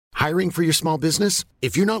Hiring for your small business?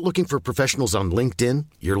 If you're not looking for professionals on LinkedIn,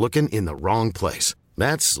 you're looking in the wrong place.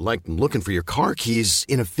 That's like looking for your car keys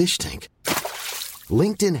in a fish tank.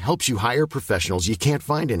 LinkedIn helps you hire professionals you can't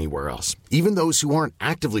find anywhere else, even those who aren't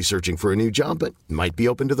actively searching for a new job but might be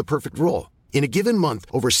open to the perfect role. In a given month,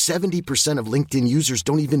 over 70% of LinkedIn users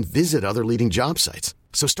don't even visit other leading job sites.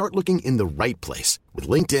 So start looking in the right place. With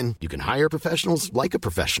LinkedIn, you can hire professionals like a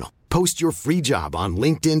professional. Post your free job on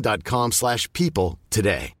linkedin.com/people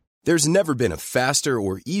today. There's never been a faster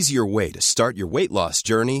or easier way to start your weight loss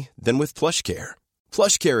journey than with PlushCare.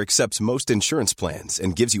 PlushCare accepts most insurance plans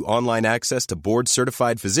and gives you online access to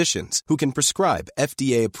board-certified physicians who can prescribe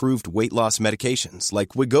FDA-approved weight loss medications like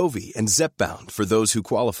Wegovy and Zepbound for those who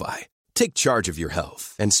qualify. Take charge of your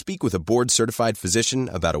health and speak with a board-certified physician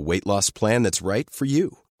about a weight loss plan that's right for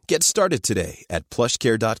you. Get started today at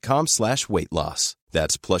plushcare.com/weight loss.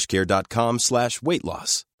 That's plushcare.com/weight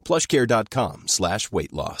loss.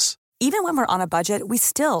 plushcare.com/weight loss. Even when we're on a budget, we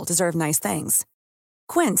still deserve nice things.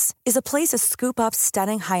 Quince is a place to scoop up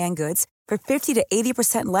stunning high-end goods for 50 to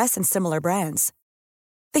 80% less than similar brands.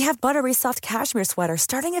 They have buttery soft cashmere sweaters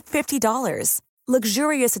starting at $50,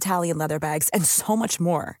 luxurious Italian leather bags, and so much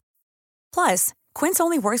more. Plus, Quince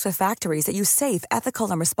only works with factories that use safe, ethical,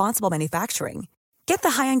 and responsible manufacturing. Get the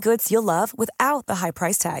high-end goods you'll love without the high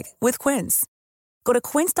price tag with Quince. Go to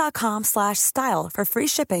quince.com/style for free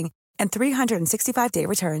shipping and 365-day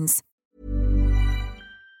returns.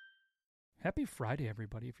 Happy Friday,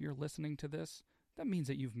 everybody. If you're listening to this, that means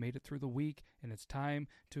that you've made it through the week, and it's time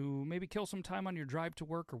to maybe kill some time on your drive to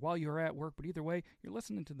work or while you're at work. But either way, you're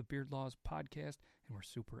listening to the Beard Laws podcast, and we're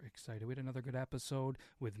super excited. We had another good episode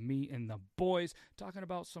with me and the boys talking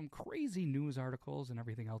about some crazy news articles and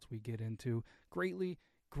everything else we get into. Greatly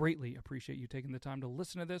appreciate you taking the time to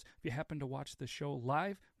listen to this. If you happen to watch the show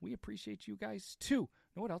live, we appreciate you guys too.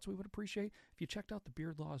 Know what else we would appreciate? If you checked out the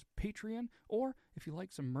Beard Laws Patreon, or if you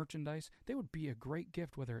like some merchandise, they would be a great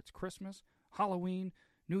gift, whether it's Christmas, Halloween,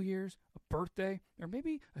 New Year's, a birthday, or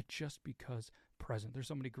maybe a just because present. There's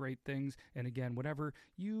so many great things. And again, whatever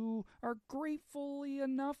you are gratefully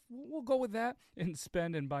enough, we'll go with that and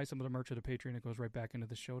spend and buy some of the merch of the Patreon. It goes right back into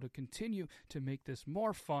the show to continue to make this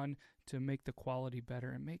more fun, to make the quality better,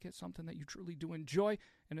 and make it something that you truly do enjoy.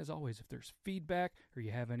 And as always, if there's feedback or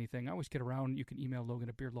you have anything, I always get around. You can email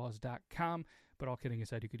Logan@beardlaws.com. But all kidding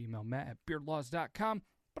aside, you could email Matt@beardlaws.com.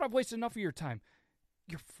 But I've wasted enough of your time.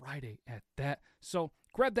 Your Friday at that. So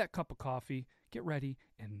grab that cup of coffee, get ready,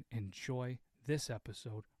 and enjoy this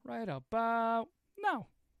episode right about now.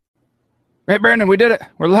 Hey, Brandon, we did it.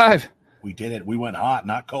 We're live. We did it. We went hot,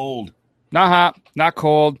 not cold. Not hot, not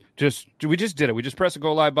cold. We just did it. We just pressed the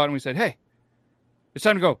go live button. We said, hey, it's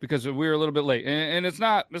time to go because we were a little bit late. And it's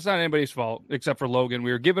not anybody's fault except for Logan.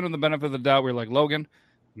 We were giving him the benefit of the doubt. We were like, Logan,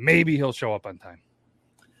 maybe he'll show up on time.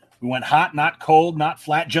 We went hot, not cold, not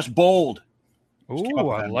flat, just bold. Ooh,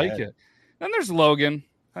 I like it. Then there's Logan.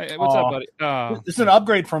 Hi, what's up, buddy? This is an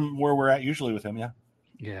upgrade from where we're at usually with him, yeah.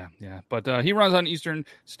 Yeah. But he runs on Eastern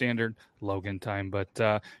Standard Logan time.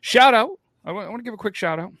 But shout out. I want to give a quick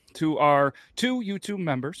shout out to our 2 YouTube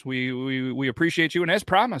members. We appreciate you. And as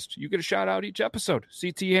promised, you get a shout out each episode.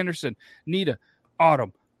 CT Anderson, Nita,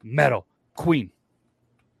 Autumn, Metal, Queen.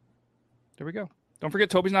 There we go. Don't forget,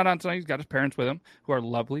 Toby's not on tonight. He's got his parents with him who are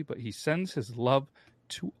lovely, but he sends his love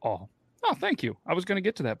to all. Oh, thank you. I was going to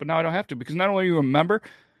get to that, but now I don't have to because not only are you a member,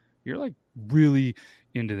 you're like really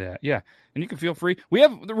into that. Yeah. And you can feel free.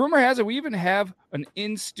 The rumor has it, we even have an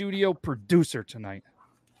in-studio producer tonight.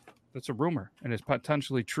 That's a rumor, and it's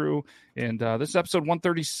potentially true. And this is episode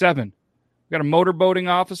 137. We got a motorboating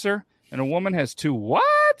officer, and a woman has 2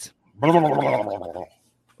 what?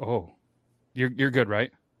 Oh, you're good,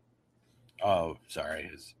 right? Oh,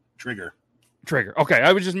 sorry. It's Trigger. Okay,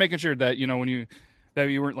 I was just making sure that, that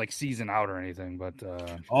you weren't like seasoned out or anything, but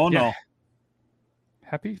no.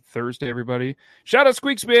 Happy Thursday, everybody. Shout out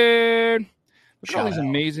Squeaksbeard. Look at all these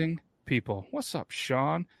amazing people. What's up,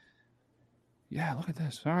 Sean? Yeah, look at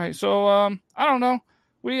this. All right. So I don't know.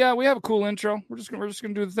 We have a cool intro. We're just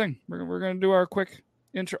gonna do the thing. We're gonna do our quick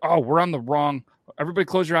intro. Oh, we're on the wrong. Everybody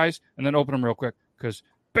close your eyes and then open them real quick because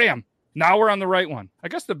bam, now we're on the right one. I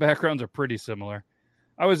guess the backgrounds are pretty similar.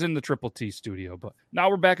 I was in the Triple T studio, but now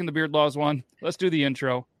we're back in the Beard Laws one. Let's do the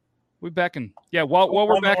intro. We're back in. Yeah, while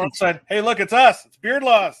we're back inside. Hey, look, it's us. It's Beard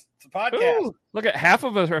Laws. It's a podcast. Ooh, look at half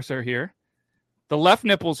of us are here. The left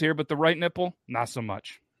nipple's here, but the right nipple, not so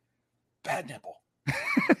much. Bad nipple.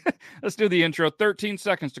 Let's do the intro. 13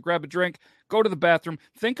 seconds to grab a drink, go to the bathroom,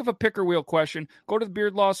 think of a picker wheel question, go to the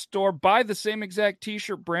Beard Laws store, buy the same exact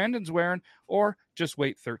t-shirt Brandon's wearing, or just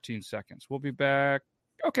wait 13 seconds. We'll be back.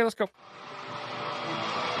 Okay, let's go.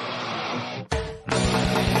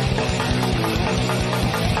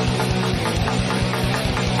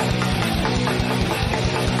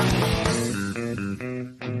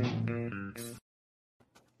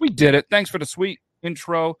 did it. Thanks for the sweet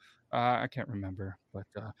intro. I can't remember, but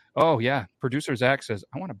oh yeah, producer Zach says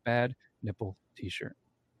I want a bad nipple T-shirt.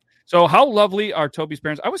 So how lovely are Toby's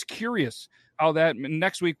parents? I was curious how that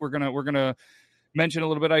next week we're gonna mention a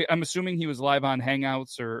little bit. I'm assuming he was live on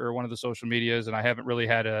Hangouts or one of the social medias, and I haven't really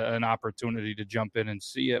had an opportunity to jump in and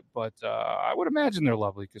see it, but I would imagine they're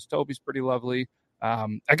lovely because Toby's pretty lovely.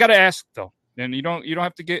 I got to ask though, and you don't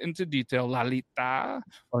have to get into detail, Lalita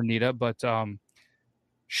or Nita, but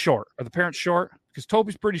short. Are the parents short? Because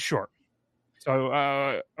Toby's pretty short. So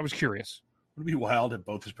I was curious. Would it be wild if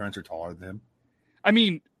both his parents are taller than him? I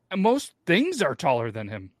mean, most things are taller than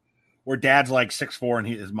him. Or dad's like 6'4" and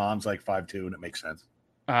his mom's like 5'2", and it makes sense.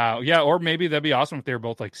 Yeah, or maybe that'd be awesome if they were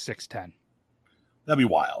both like 6'10". That'd be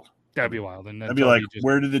wild. That'd be wild. And then that'd be like,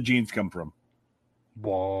 where did the genes come from?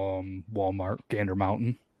 Walmart, Gander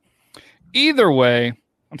Mountain. Either way,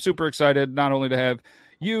 I'm super excited not only to have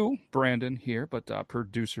you, Brandon, here, but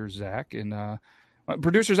producer Zach. And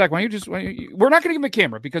producer Zach, we're not going to give him a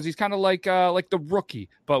camera because he's kind of like the rookie,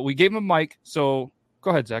 but we gave him a mic. So go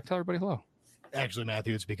ahead, Zach. Tell everybody hello. Actually,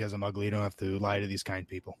 Matthew, it's because I'm ugly. You don't have to lie to these kind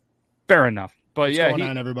people. Fair enough. But What's going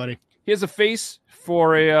on, everybody? He has a face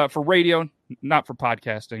for radio, not for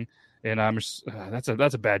podcasting. And that's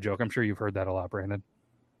a bad joke. I'm sure you've heard that a lot, Brandon.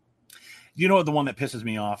 You know what, the one that pisses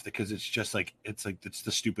me off because it's just like it's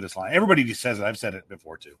the stupidest line. Everybody just says it. I've said it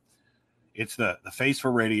before too. It's the face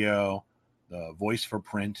for radio, the voice for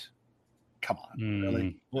print. Come on,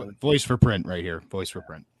 really? Voice for print, right here. Voice for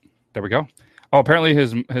print. There we go. Oh, apparently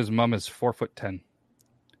his mom is 4'10".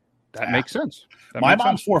 That makes sense. My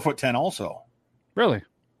mom's 4'10" also. Really?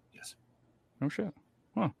 Yes. No shit.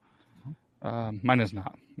 Huh. Mine is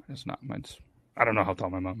not. Mine's. I don't know how tall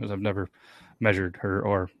my mom is. I've never measured her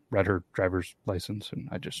or read her driver's license, and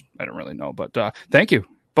I don't really know. But thank you.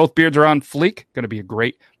 Both beards are on fleek. Going to be a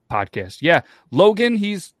great podcast. Yeah, Logan.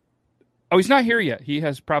 He's not here yet. He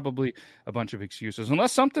has probably a bunch of excuses,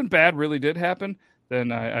 unless something bad really did happen.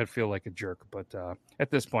 Then I'd feel like a jerk. But at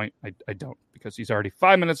this point, I don't, because he's already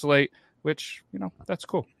 5 minutes late, which, that's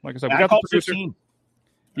cool. Like I said, we got the producer. 15.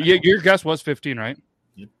 Yeah, your guess was 15, right?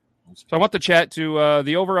 Yep. So I want the chat to,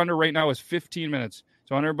 the over-under right now is 15 minutes.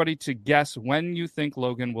 So I want everybody to guess when you think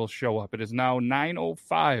Logan will show up. It is now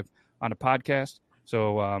 9:05 on a podcast.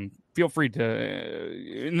 So feel free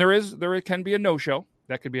to, and there can be a no-show.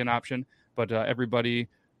 That could be an option. But everybody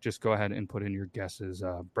just go ahead and put in your guesses.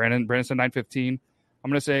 Brandon said 9:15. I'm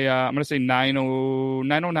gonna say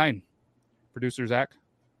 9:09. Producer Zach,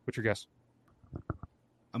 what's your guess?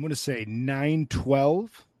 I'm gonna say 9:12,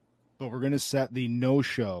 but we're gonna set the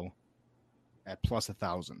no-show at plus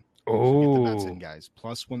 1,000. Oh, get the bets in, guys.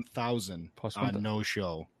 Plus 1,000 on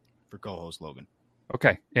no-show for co-host Logan.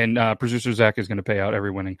 Okay, and producer Zach is gonna pay out every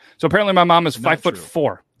winning. So apparently, my mom is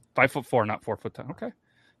 5'4", 5'4", not 4'10". Okay.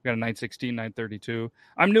 We got a 916, 932.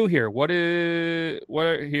 I'm new here. What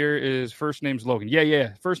here is first name's Logan.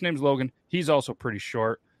 Yeah. First name's Logan. He's also pretty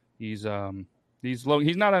short. He's Logan. He's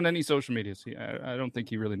not on any social medias. I don't think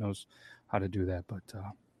he really knows how to do that. But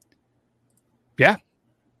yeah,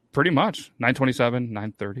 pretty much 927,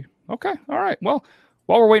 930. Okay, all right. Well,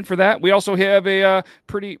 while we're waiting for that, we also have a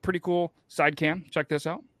pretty cool side cam. Check this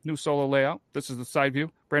out. New solo layout. This is the side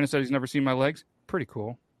view. Brandon said he's never seen my legs. Pretty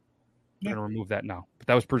cool. I'm going to remove that now. But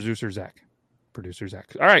that was producer Zach. All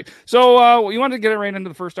right. So you want to get right into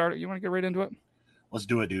the first article? You want to get right into it? Let's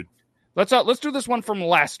do it, dude. Let's do this one from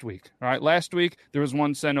last week. All right. Last week there was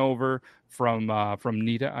one sent over from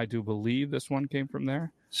Nita. I do believe this one came from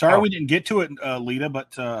there. Sorry we didn't get to it, Nita,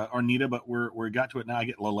 but we got to it now. I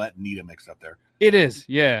get Lillette and Nita mixed up there. It is,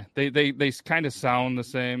 yeah. They kind of sound the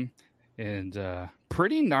same, and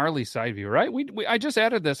pretty gnarly side view, right? I just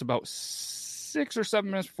added this about 6 or 7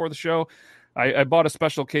 minutes before the show. I bought a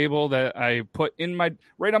special cable that I put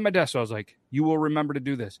right on my desk. So I was like, you will remember to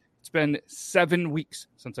do this. It's been 7 weeks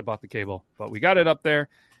since I bought the cable, but we got it up there,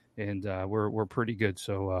 and we're pretty good.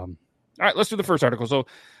 So, all right, let's do the first article. So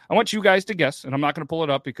I want you guys to guess, and I'm not going to pull it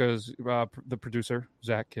up because the producer,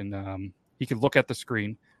 Zach, he can look at the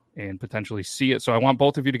screen and potentially see it. So I want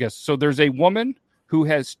both of you to guess. So there's a woman who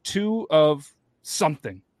has 2 of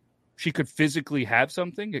something. She could physically have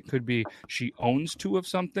something. It could be she owns 2 of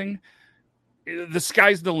something. The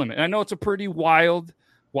sky's the limit. And I know it's a pretty wild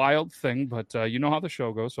thing, but you know how the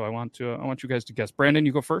show goes. So I want you guys to guess. Brandon,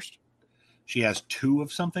 you go first. She has 2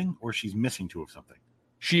 of something, or she's missing 2 of something.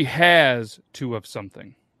 She has 2 of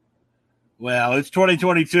something. Well, it's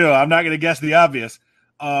 2022. I'm not going to guess the obvious.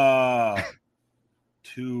 2. I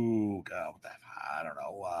don't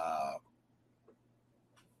know.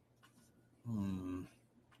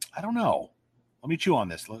 I don't know. Let me chew on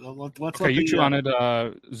this. Let's okay, you chew on it.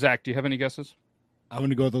 Zach, do you have any guesses? I'm going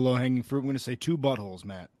to go with the low-hanging fruit. I'm going to say 2 buttholes,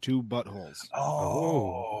 Matt. 2 buttholes.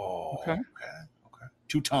 Oh. Okay. Okay.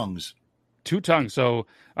 2 tongues. 2 tongues. So, all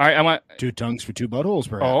right, I want 2 tongues for 2 buttholes,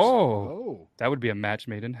 perhaps. Oh, that would be a match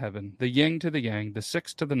made in heaven. The yin to the yang, the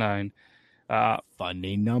 6 to the 9.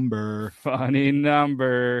 Funny number. Funny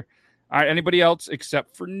number. All right, anybody else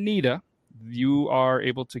except for Nita, you are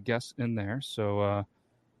able to guess in there. So,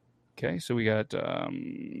 okay, so we got 2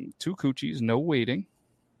 coochies, no waiting.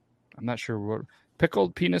 I'm not sure what.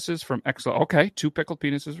 Pickled penises from Okay, 2 pickled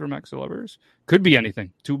penises from ex-lovers. Could be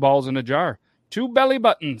anything. 2 balls in a jar. 2 belly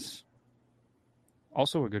buttons.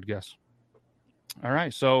 Also a good guess. All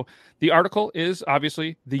right, so the article is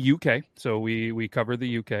obviously the UK. So we cover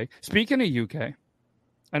the UK. Speaking of UK,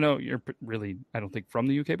 I know you're really, I don't think from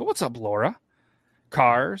the UK, but what's up, Laura?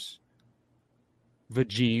 Cars,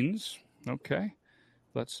 vagines. Okay,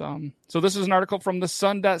 let's So this is an article from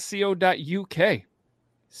thesun.co.uk.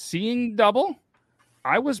 Seeing double.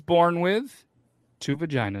 I was born with 2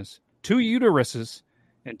 vaginas, 2 uteruses,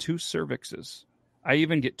 and 2 cervixes. I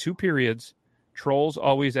even get 2 periods. Trolls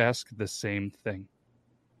always ask the same thing.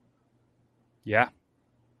 Yeah,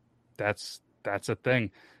 that's a thing.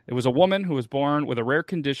 It was a woman who was born with a rare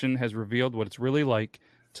condition has revealed what it's really like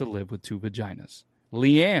to live with 2 vaginas.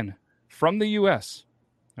 Leanne from the U.S.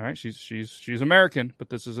 All right, she's American, but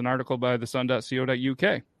this is an article by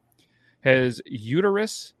thesun.co.uk. Has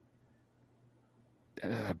uterus.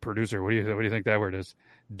 Producer, what do you think that word is?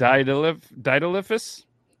 Didelphus?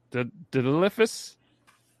 Didelphus?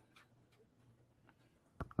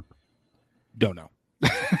 Don't know.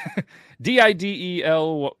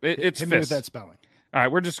 Didel. It's Hit me with that spelling. All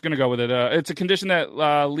right, we're just going to go with it. It's a condition that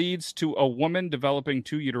leads to a woman developing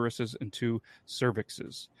 2 uteruses and 2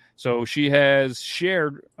 cervixes. So she has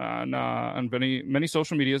shared on many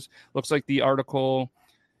social medias. Looks like the article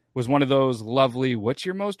was one of those lovely "What's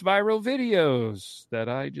your most viral videos?" that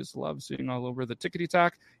I just love seeing all over the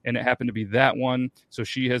tickety-tock, and it happened to be that one. So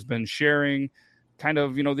she has been sharing kind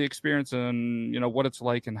of, the experience and, what it's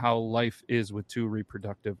like and how life is with 2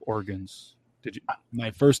 reproductive organs. Did you?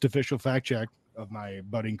 My first official fact check of my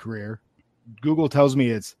budding career. Google tells me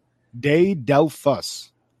it's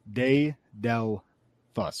Didelphus. Didelphus.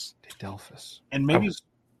 And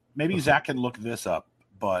maybe Zach can look this up,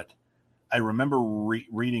 but I remember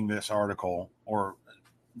reading this article or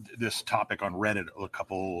this topic on Reddit a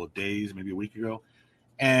couple of days, maybe a week ago.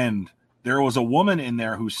 And there was a woman in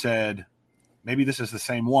there who said, maybe this is the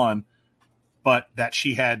same one, but that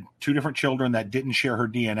she had 2 different children that didn't share her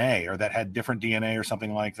DNA or that had different DNA or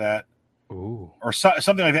something like that. Ooh. Or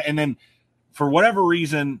something like that. And then for whatever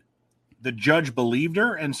reason, the judge believed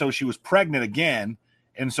her. And so she was pregnant again.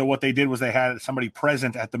 And so what they did was they had somebody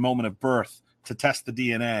present at the moment of birth to test the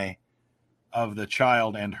DNA of the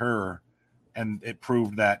child and her. And it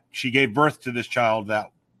proved that she gave birth to this child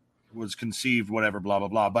that was conceived, whatever, blah, blah,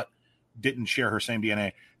 blah, but didn't share her same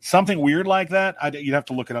DNA. Something weird like that. You'd have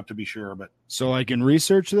to look it up to be sure. But so I can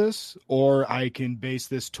research this, or I can base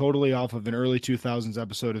this totally off of an early 2000s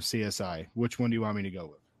episode of CSI. Which one do you want me to go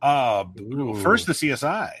with? First the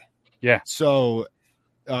CSI. Yeah. So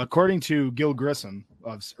according to Gil Grissom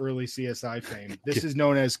of early CSI fame, this is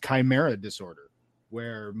known as chimera disorder,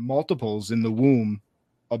 where multiples in the womb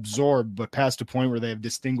absorb but past a point where they have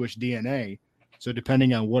distinguished DNA. So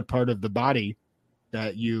depending on what part of the body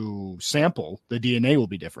that you sample, the DNA will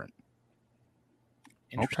be different.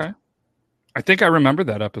 Okay. I think I remember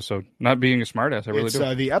that episode. Not being a smartass, I really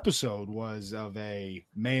do. The episode was of a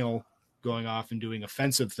male going off and doing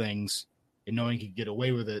offensive things and knowing he could get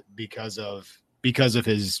away with it because of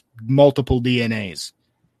his multiple DNAs.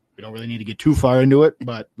 We don't really need to get too far into it,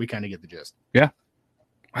 but we kind of get the gist. Yeah.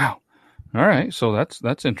 Wow. All right. So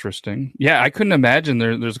that's interesting. Yeah, I couldn't imagine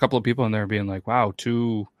there's a couple of people in there being like, wow,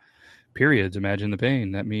 2 periods. Imagine the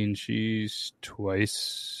pain. That means she's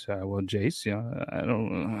twice. Jace, I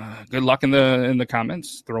don't. Good luck in the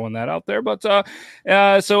comments throwing that out there. But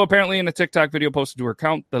so apparently in a TikTok video posted to her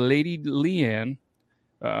account, the lady Leanne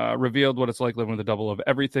revealed what it's like living with a double of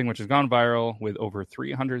everything, which has gone viral with over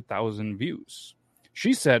 300,000 views.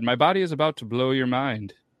 She said, "My body is about to blow your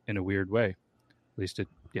mind in a weird way." At least it.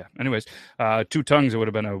 Yeah. Anyways, 2 tongues. It would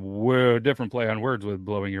have been a different play on words with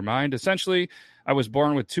blowing your mind. Essentially, I was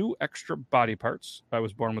born with 2 extra body parts. I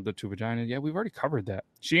was born with the 2 vaginas. Yeah, we've already covered that.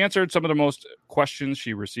 She answered some of the most questions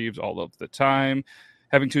she receives all of the time.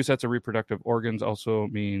 Having 2 sets of reproductive organs also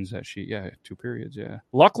means that 2 periods. Yeah.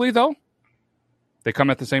 Luckily, though, they come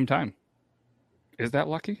at the same time. Is that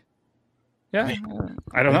lucky? Yeah.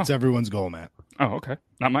 I don't know. That's everyone's goal, Matt. Oh, okay.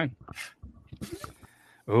 Not mine.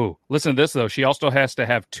 Oh, listen to this, though. She also has to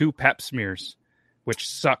have 2 pap smears, which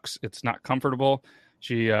sucks. It's not comfortable.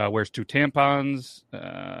 She wears 2 tampons.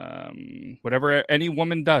 Whatever any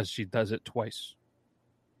woman does, she does it twice.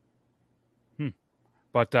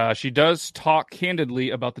 But she does talk candidly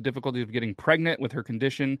about the difficulty of getting pregnant with her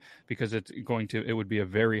condition because it would be a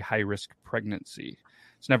very high risk pregnancy.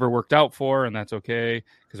 It's never worked out for her, and that's okay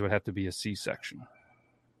because it would have to be a C-section.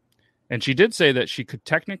 And she did say that she could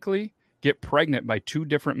technically get pregnant by 2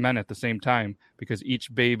 different men at the same time because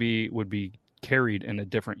each baby would be carried in a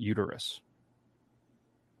different uterus.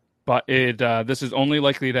 But this is only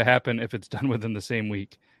likely to happen if it's done within the same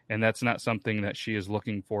week, and that's not something that she is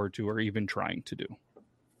looking forward to or even trying to do.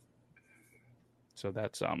 So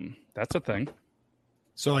that's a thing.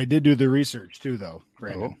 So I did do the research too, though,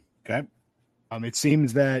 Brandon. Oh, okay. It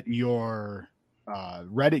seems that your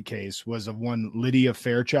Reddit case was of one Lydia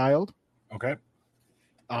Fairchild. Okay.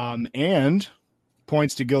 And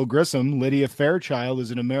points to Gil Grissom. Lydia Fairchild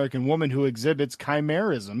is an American woman who exhibits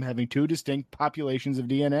chimerism, having 2 distinct populations of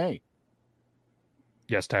DNA.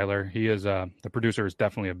 Yes, Tyler. He is the producer is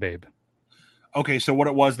definitely a babe. Okay, so what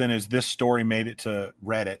it was then is this story made it to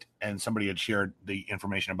Reddit, and somebody had shared the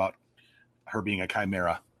information about her being a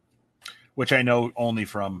chimera, which I know only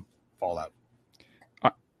from Fallout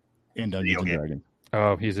and Dungeons and Dragons.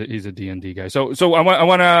 Oh, he's a D&D guy. So I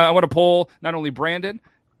want to poll not only Brandon,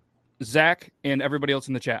 Zach, and everybody else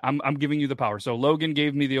in the chat. I'm giving you the power. So Logan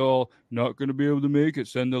gave me the old not going to be able to make it.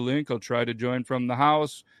 Send the link. I'll try to join from the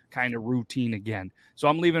house. Kind of routine again. So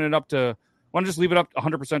I'm leaving it up to. Want to just leave it up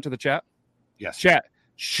 100% to the chat? Yes. Chat,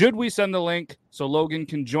 should we send the link so Logan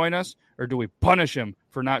can join us, or do we punish him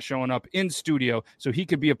for not showing up in studio so he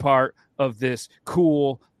could be a part of this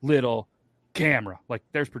cool little camera? Like,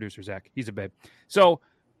 there's producer Zach. He's a babe. So,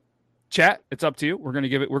 chat, it's up to you. We're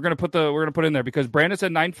gonna put it in there because Brandon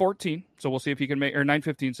said 9:14, so we'll see if he can make, or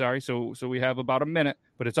 9:15. Sorry. So we have about a minute,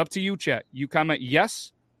 but it's up to you, chat. You comment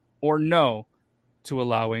yes or no to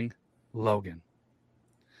allowing Logan.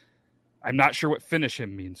 I'm not sure what finish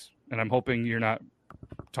him means. And I'm hoping you're not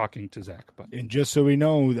talking to Zach. But and just so we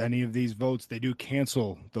know, any of these votes, they do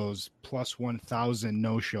cancel those plus 1,000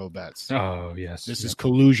 no-show bets. Oh, yes. This is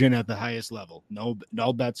collusion at the highest level.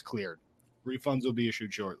 No bets cleared. Refunds will be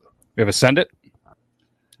issued shortly. We have a send it,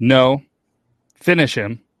 no, finish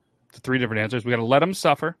him. The 3 different answers. We got to let him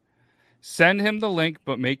suffer, send him the link,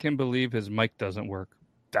 but make him believe his mic doesn't work.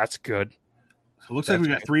 That's good. So it looks like we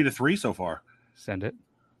got 3-3 so far. Send it.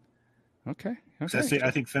 Okay. So I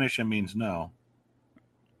think finish him means no.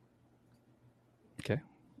 Okay.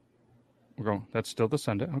 We're going. That's still the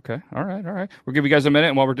send it. Okay. All right. We'll give you guys a minute,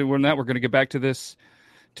 and while we're doing that, we're going to get back to this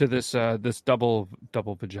double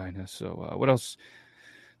vagina. So what else?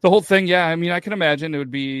 The whole thing. Yeah. I mean, I can imagine it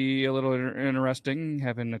would be a little interesting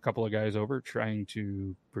having a couple of guys over trying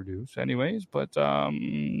to produce, anyways. But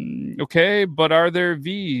okay. But are there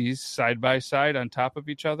V's side by side on top of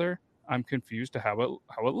each other? I'm confused to how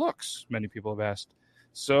it looks. Many people have asked.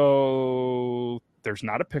 So there's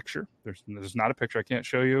not a picture. There's not a picture. I can't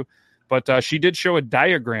show you. But she did show a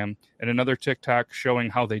diagram in another TikTok showing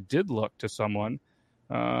how they did look to someone.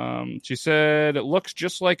 She said it looks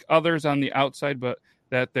just like others on the outside, but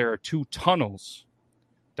that there are 2 tunnels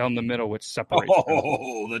down the middle which separate.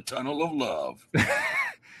 Oh, the tunnel of love.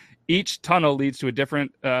 Each tunnel leads to a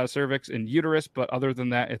different cervix and uterus, but other than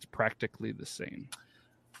that, it's practically the same.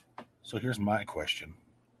 So here's my question.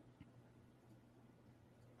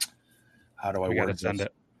 How do I We word gotta send this?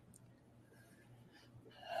 it.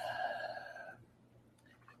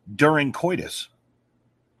 During coitus,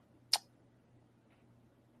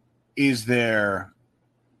 is there...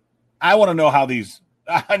 I want to know how these...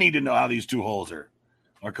 I need to know how these 2 holes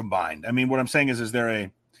are combined. I mean, what I'm saying is there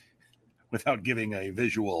a... Without giving a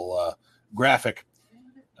visual graphic...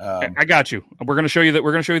 I got you. We're going to show you that.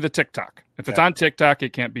 We're going to show you the TikTok. If it's on TikTok,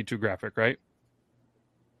 it can't be too graphic, right?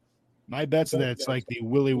 My bet's that it's like the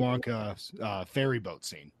Willy Wonka ferry boat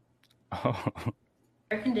scene. Oh.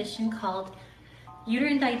 A condition called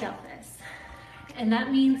uterine didelphys, and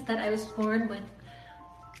that means that I was born with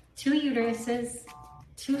 2 uteruses,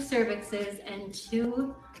 2 cervixes, and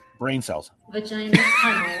 2 brain cells, vagina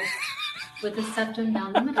tunnels with a septum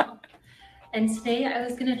down the middle. And today I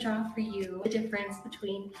was going to draw for you the difference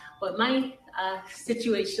between what my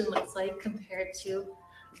situation looks like compared to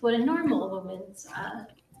what a normal woman's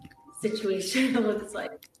situation looks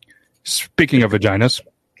like. Speaking of vaginas.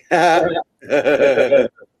 So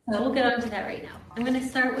we'll get on to that right now. I'm going to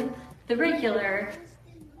start with the regular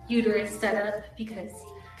uterus setup because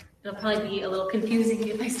it'll probably be a little confusing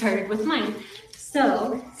if I started with mine.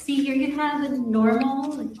 So see here you have a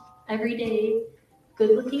normal, everyday,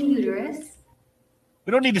 good-looking uterus.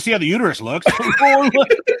 We don't need to see how the uterus looks.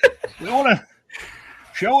 We want to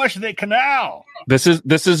show us the canal. This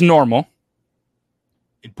is normal.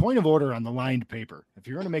 In point of order on the lined paper, if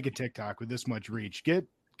you're going to make a TikTok with this much reach, get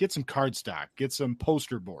some cardstock, get some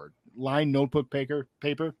poster board, lined notebook paper.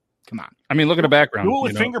 Come on. I mean, look at the background. Do it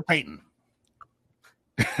with finger painting.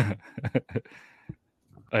 I'm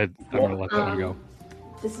going to let that one go.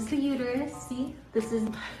 This is the uterus. See, this is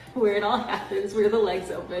where it all happens, where the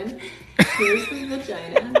legs open. Here's the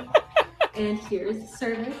vagina, and here's the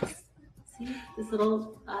cervix. See this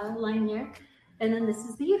little line there, and then this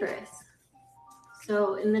is the uterus.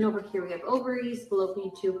 So, and then over here we have ovaries,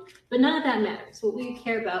 fallopian tube, but none of that matters. What we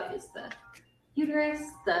care about is the uterus,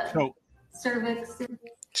 the cervix.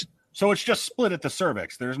 So it's just split at the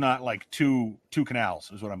cervix. There's not like two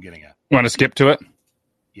canals, is what I'm getting at. Want to skip to it?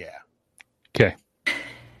 Yeah. Okay.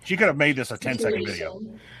 She could have made this a 10-second video.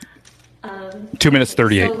 2 minutes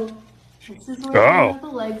 38. So this is where the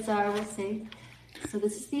legs are, we'll say. So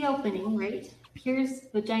this is the opening, right? Here's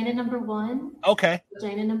vagina number 1. Okay.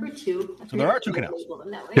 Vagina number 2. So there are 2 canals.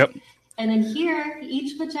 Yep. And then here,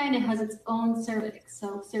 each vagina has its own cervix.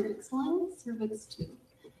 So cervix 1, cervix 2.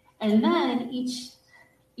 And then each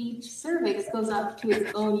cervix goes up to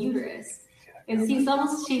its own uterus. And see, it's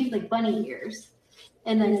almost shaped like bunny ears.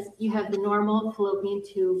 And then you have the normal fallopian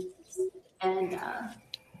tube and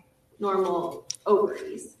normal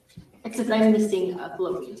ovaries. Except I'm missing a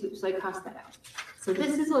fallopian tube, so I crossed that out. So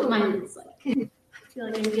this is what mine looks like. I feel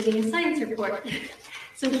like I'm giving a science report.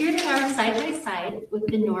 So here they are side by side with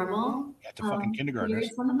the normal. Yeah, to fucking kindergartners.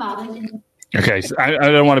 On the bottom. Okay, so I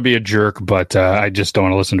don't want to be a jerk, but I just don't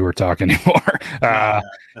want to listen to her talk anymore.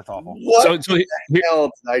 That's awful. What the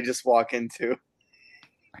hell did I just walk into?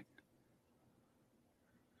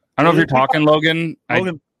 I don't know if you're talking, Logan.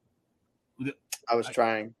 I was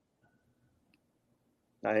trying.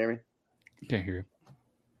 Not hear me? Can't hear you.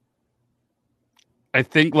 I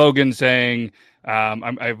think Logan's saying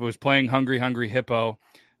I was playing Hungry Hungry Hippo.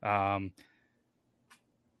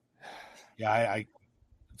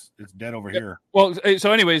 It's dead over here. Well,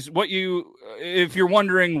 so anyways, if you're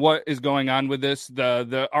wondering what is going on with this,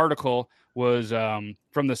 the article was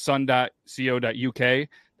from the sun.co.uk.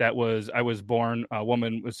 That was, I was born, a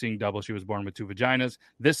woman was seeing double. She was born with 2 vaginas.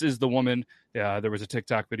 This is the woman. There was a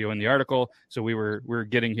TikTok video in the article. So we're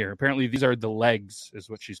getting here. Apparently these are the legs is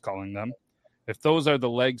what she's calling them. If those are the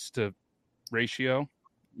legs to ratio,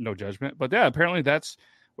 no judgment. But yeah, apparently that's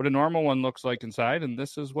what a normal one looks like inside. And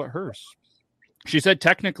this is what hers. She said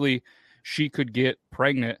technically she could get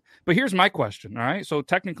pregnant. But here's my question. All right. So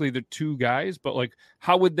technically the 2 guys, but like,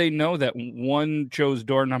 how would they know that one chose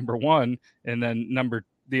door number 1 and then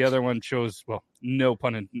the other one chose, well, no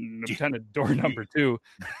pun intended, door number 2.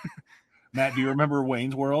 Matt, do you remember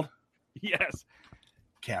Wayne's World? Yes.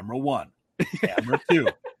 Camera 1, camera 2,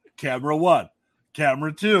 camera 1,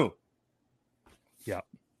 camera 2. Yeah.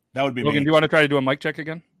 That would be Logan, do you want to try to do a mic check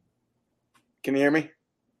again? Can you hear me?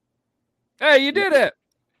 Hey, you did it.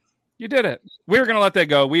 You did it. We were going to let that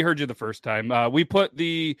go. We heard you the first time. We put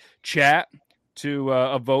the chat to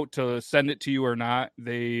a vote to send it to you or not.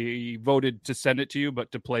 They voted to send it to you, but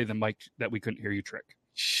to play the mic that we couldn't hear you trick.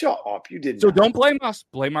 Shut up. You didn't. So don't blame us.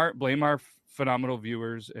 Blame our phenomenal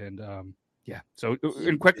viewers. And yeah. So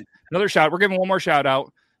in quick, another shout. We're giving one more shout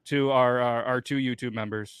out to our 2 YouTube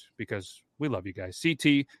members because we love you guys.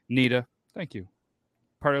 CT, Nita, thank you.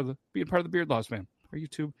 Being part of the Beard Laws fam. Our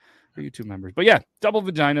YouTube members. But yeah, double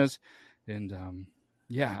vaginas. And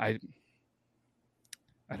yeah,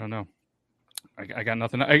 I don't know. I got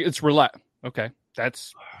nothing. It's roulette. Okay.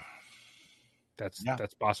 That's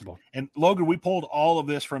possible. And Logan, we pulled all of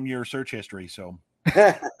this from your search history. So,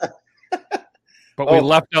 but we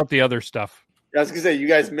left out the other stuff. I was gonna say you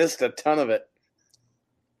guys missed a ton of it.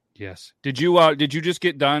 Yes. Did you just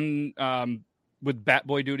get done with Bat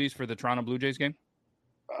Boy duties for the Toronto Blue Jays game?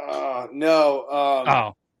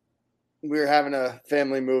 No. We were having a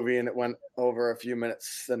family movie and it went over a few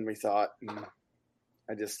minutes than we thought. And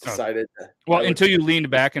I just decided to. Well, until you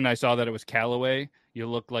leaned back and I saw that it was Callaway, you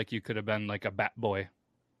looked like you could have been like a Bat Boy.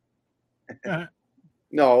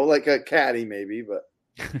 No, like a caddy maybe, but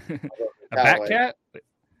a Bat Cat.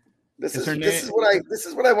 This is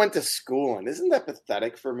what I went to school in. Isn't that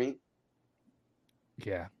pathetic for me?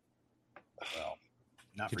 Yeah. Well,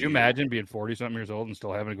 could you imagine being 40-something years old and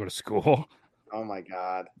still having to go to school? Oh my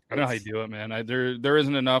God! I don't know how you do it, man. There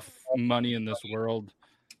isn't enough money in this world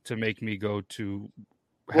to make me go to.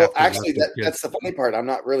 Well, actually, that's the funny part. I'm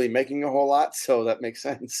not really making a whole lot, so that makes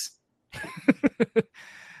sense.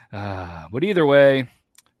 But either way,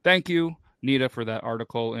 thank you, Nita, for that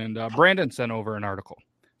article. And Brandon sent over an article.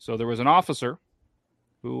 So there was an officer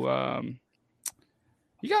who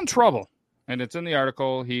he got in trouble, and it's in the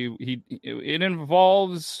article. It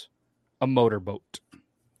involves a motorboat.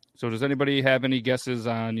 So does anybody have any guesses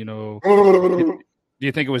on, do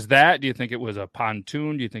you think it was that? Do you think it was a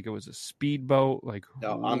pontoon? Do you think it was a speedboat? Like,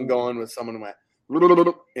 No, I'm going with someone who went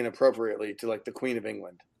inappropriately to like the Queen of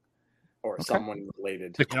England or someone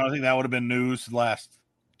related. I think that would have been news last.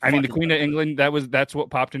 I mean, the Queen of England, that's what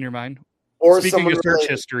popped in your mind? Or speaking of search related.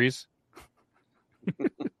 Histories.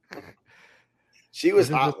 She was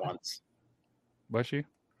hot once. Was she?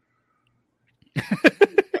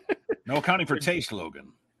 No accounting for taste,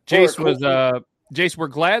 Logan. Jace, we're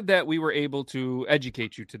glad that we were able to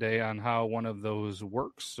educate you today on how one of those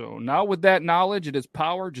works. So now with that knowledge, it is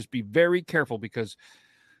power. Just be very careful because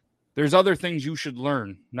there's other things you should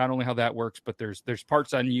learn. Not only how that works, but there's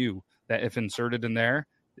parts on you that if inserted in there,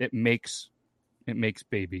 it makes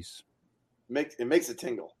babies. It makes it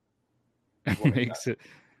tingle. It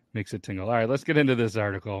makes it tingle. All right, let's get into this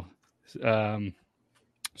article.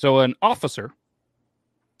 So an officer.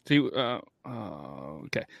 See,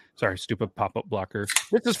 okay. Sorry, stupid pop-up blocker.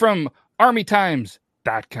 This is from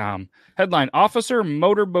ArmyTimes.com. Headline: Officer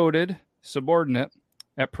motorboated subordinate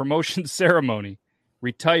at promotion ceremony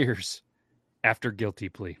retires after guilty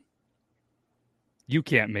plea. You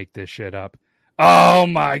can't make this shit up. Oh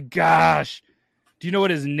my gosh. Do you know what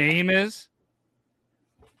his name is?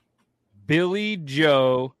 Billy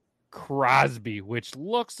Joe Crosby, which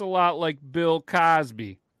looks a lot like Bill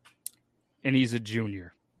Cosby. And he's a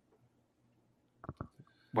junior.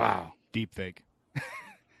 Wow. Deep fake.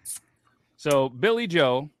 So Billy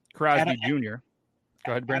Joe Crosby Jr.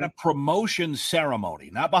 Go ahead, Brandon. At a promotion ceremony,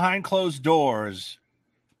 not behind closed doors.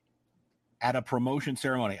 At a promotion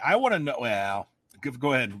ceremony. I want to know. Well,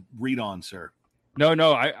 go ahead and read on, sir.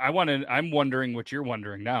 No. I'm wondering what you're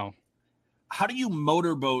wondering now. How do you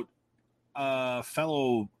motorboat a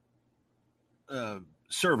fellow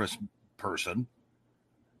service person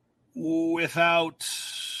without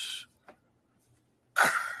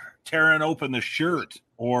tearing open the shirt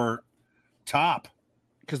or top?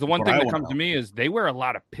 Because the one thing that comes to me is they wear a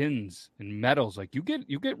lot of pins and metals. Like you get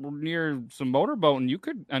near some motorboat and you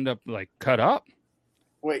could end up like cut up.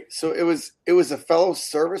 Wait, so it was a fellow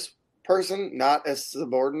service person, not a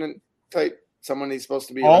subordinate type, someone he's supposed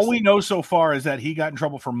to be. All we know so far is that he got in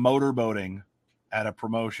trouble for motorboating at a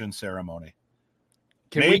promotion ceremony.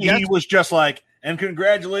 Maybe he was just like, and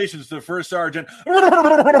congratulations to the first sergeant. But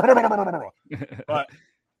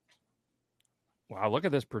wow, look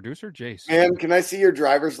at this producer, Jace. Man, can I see your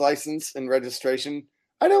driver's license and registration?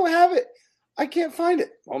 I don't have it. I can't find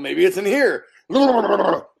it. Well, maybe it's in here.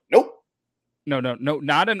 Nope. No,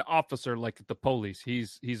 not an officer like the police.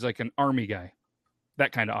 He's like an army guy,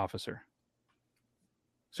 that kind of officer.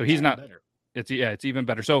 So he's not. Better. It's even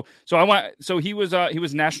better. So he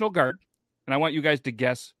was National Guard, and I want you guys to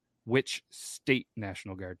guess which state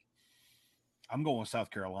National Guard. I'm going with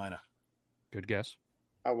South Carolina. Good guess.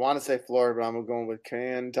 I want to say Florida, but I'm going with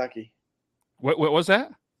Kentucky. What was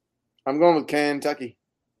that? I'm going with Kentucky.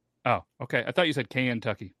 Oh, okay. I thought you said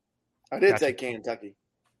Kentucky. I did say Kentucky.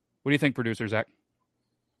 What do you think, producer Zach?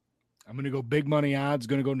 I'm going to go big money odds.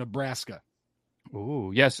 Going to go Nebraska.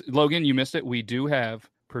 Ooh, yes. Logan, you missed it. We do have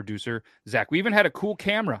producer Zach. We even had a cool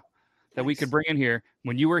camera that we could bring in here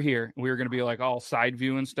when you were here. We were going to be like all side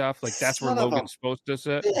view and stuff. Like that's where Logan's supposed to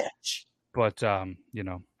sit. Bitch. But,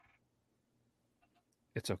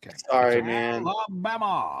 it's okay. Sorry, man.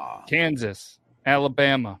 Alabama. Kansas,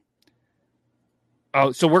 Alabama.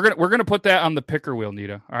 Oh, so we're gonna put that on the picker wheel,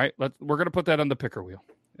 Nita. All right, we're gonna put that on the picker wheel,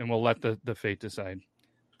 and we'll let the fate decide.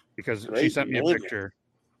 Because she sent me a picture.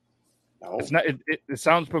 No. It's not. It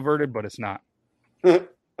sounds perverted, but it's not.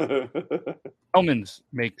 Hellman's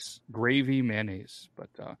makes gravy mayonnaise, but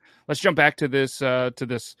let's jump back to this. Well,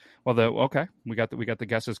 we got the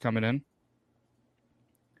guesses coming in.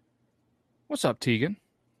 What's up, Tegan?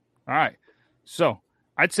 All right. So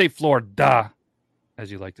I'd say Florida,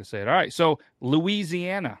 as you like to say it. All right. So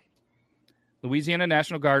Louisiana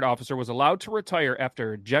National Guard officer was allowed to retire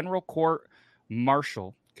after a general court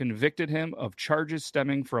martial convicted him of charges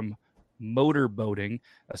stemming from motorboating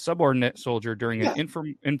a subordinate soldier during an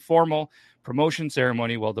informal promotion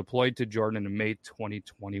ceremony while deployed to Jordan in May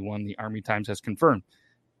 2021. The Army Times has confirmed.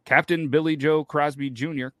 Captain Billy Joe Crosby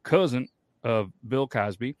Jr., cousin of Bill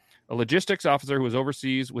Cosby, a logistics officer who was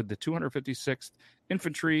overseas with the 256th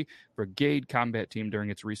Infantry Brigade Combat Team during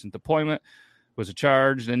its recent deployment, was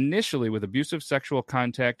charged initially with abusive sexual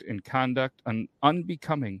contact and conduct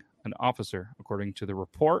unbecoming an officer, according to the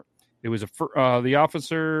report. It was the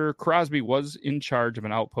officer Crosby was in charge of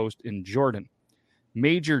an outpost in Jordan.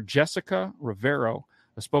 Major Jessica Rivero,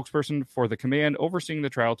 a spokesperson for the command overseeing the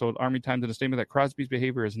trial, told Army Times in a statement that Crosby's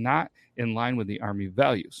behavior is not in line with the Army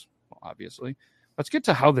values. Obviously, let's get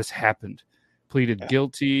to how this happened. Pleaded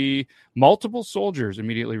guilty. Multiple soldiers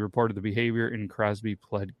immediately reported the behavior, and Crosby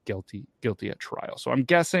pled guilty at trial. So I'm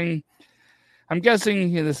guessing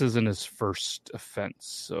this isn't his first offense.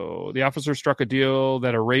 So the officer struck a deal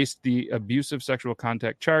that erased the abusive sexual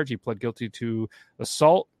contact charge. He pled guilty to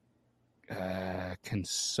assault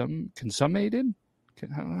consummated.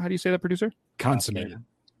 How do you say that, producer? Consummated.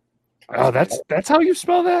 Oh, that's how you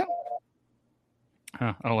spell that?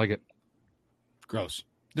 Huh, I don't like it. Gross.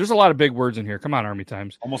 There's a lot of big words in here. Come on, Army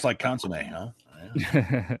Times. Almost like consomme, huh?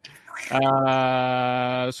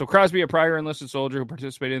 So Crosby, a prior enlisted soldier who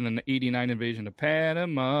participated in the 89 invasion of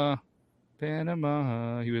Panama.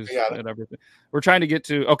 He was at everything. We're trying to get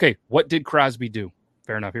to, okay, what did Crosby do?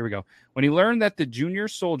 Fair enough. Here we go. When he learned that the junior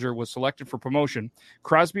soldier was selected for promotion,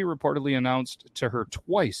 Crosby reportedly announced to her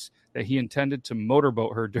twice that he intended to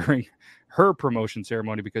motorboat her during her promotion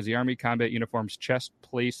ceremony because the Army combat uniform's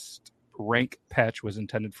chest-placed rank patch was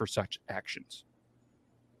intended for such actions.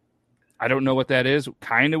 I don't know what that is.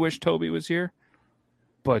 Kind of wish Toby was here,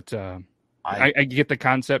 but I get the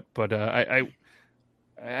concept. But I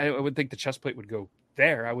would think the chest plate would go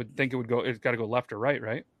there. I would think it's got to go left or right.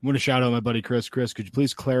 I'm going to shout out my buddy Chris. Chris, could you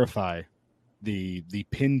please clarify the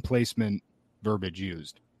pin placement verbiage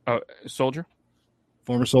used? Soldier,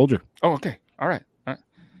 former soldier. Oh, okay, all right.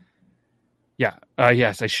 Yeah.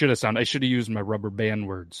 Yes, I should have used my rubber band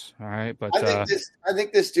words. All right, but I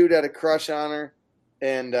think this dude had a crush on her,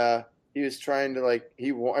 and he was trying to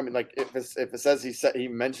if it says he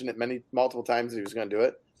mentioned it multiple times that he was going to do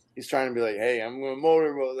it. He's trying to be like, hey, I'm going to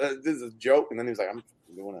motorboat. This is a joke, and then he was like, I'm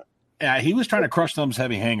doing it. Yeah, he was trying to crush those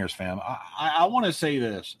heavy hangers, fam. I want to say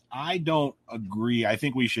this. I don't agree. I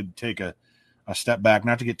think we should take a step back,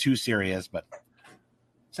 not to get too serious, but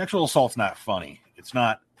sexual assault's not funny. It's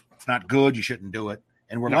not good. You shouldn't do it.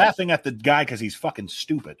 And we're laughing at the guy because he's fucking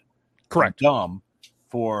stupid. Correct. Dumb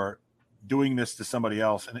for doing this to somebody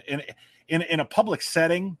else. And in a public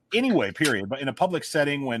setting, anyway, period. But in a public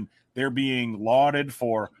setting when they're being lauded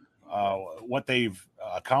for what they've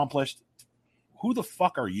accomplished, who the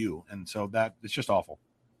fuck are you? And so that it's just awful.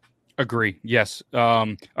 Agree. Yes. All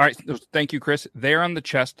right. Thank you, Chris. They're on the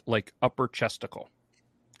chest like upper chesticle.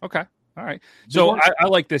 Okay. All right. So I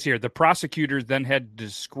like this here. The prosecutors then had to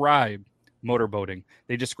describe motorboating.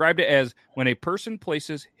 They described it as when a person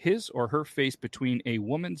places his or her face between a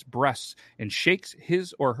woman's breasts and shakes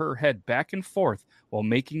his or her head back and forth while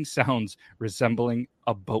making sounds resembling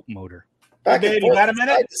a boat motor. Back and forth, got a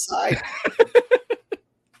minute? Side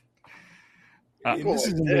this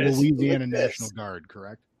is in the Louisiana National Guard,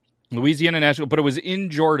 correct? Louisiana National, but it was in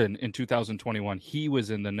Jordan in 2021. He was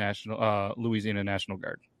in the National Louisiana National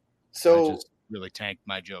Guard. So I just really tanked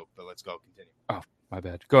my joke, but let's go. Continue. Oh, my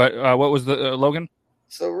bad. Go ahead. What was the Logan?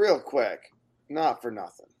 So real quick, not for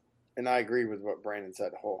nothing, and I agree with what Brandon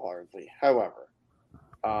said wholeheartedly. However,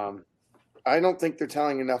 I don't think they're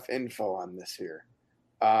telling enough info on this here.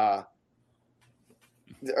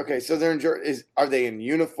 Okay, so they're in Jordan. Are they in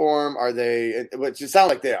uniform? Are they? Which it sounds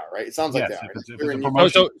like they are, right? It sounds like they are.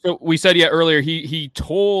 So we said earlier. He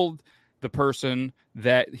told the person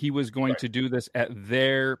that he was going to do this at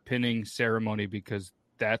their pinning ceremony because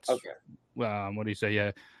that's okay. What do you say?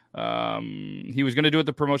 Yeah. He was going to do it at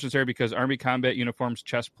the promotion ceremony because Army combat uniform's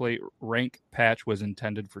chest plate rank patch was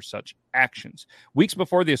intended for such actions. Weeks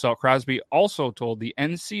before the assault, Crosby also told the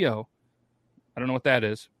NCO, I don't know what that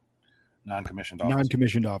is.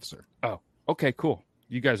 Non-commissioned officer. Oh, okay, cool.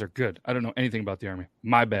 You guys are good. I don't know anything about the Army.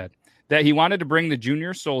 My bad. That he wanted to bring the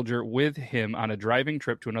junior soldier with him on a driving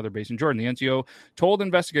trip to another base in Jordan. The NCO told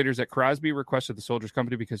investigators that Crosby requested the soldier's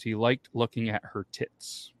company because he liked looking at her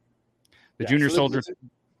tits. The junior soldier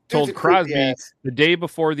told Crosby the day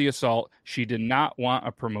before the assault she did not want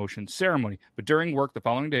a promotion ceremony. But during work the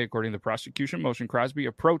following day, according to the prosecution motion, Crosby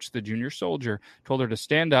approached the junior soldier, told her to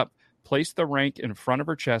stand up, placed the rank in front of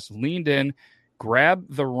her chest, leaned in,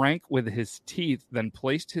 grabbed the rank with his teeth, then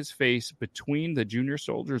placed his face between the junior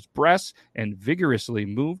soldier's breasts and vigorously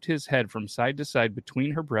moved his head from side to side between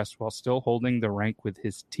her breasts while still holding the rank with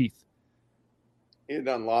his teeth. He had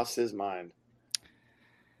done lost his mind.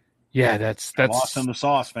 Yeah, that's lost in the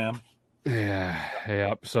sauce, fam.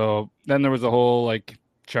 Yeah. So then there was a whole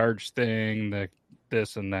charge thing,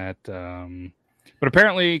 this and that. But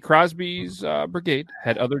apparently Crosby's brigade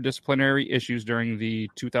had other disciplinary issues during the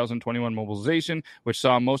 2021 mobilization, which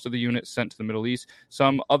saw most of the units sent to the Middle East.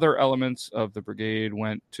 Some other elements of the brigade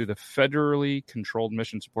went to the federally controlled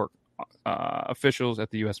mission support officials at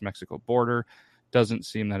the U.S.-Mexico border. Doesn't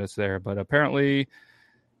seem that it's there, but apparently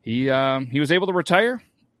he was able to retire.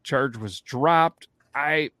 Charge was dropped.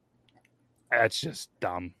 That's just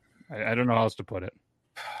dumb. I don't know how else to put it.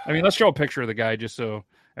 I mean, let's show a picture of the guy just so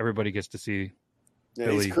everybody gets to see. Yeah,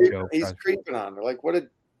 Billy he's creeping on her. Like, what did?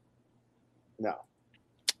 No.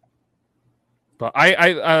 But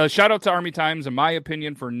I shout out to Army Times, in my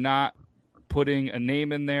opinion, for not putting a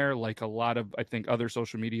name in there like a lot of, I think, other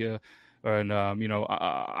social media and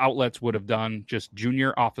outlets would have done. Just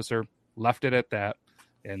junior officer, left it at that,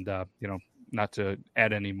 and not to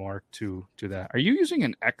add any more to that. Are you using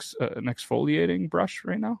an exfoliating brush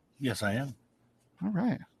right now? Yes, I am. All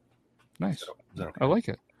right, nice. Is that okay? I like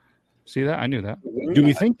it. See that? I knew that. Do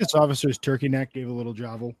we think this officer's turkey neck gave a little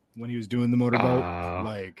jovel when he was doing the motorboat?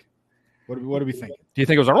 What do we think? Do you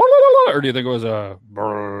think it was a, or do you think it was a?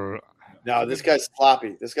 No, this guy's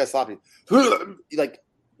sloppy. Like,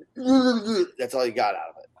 that's all he got out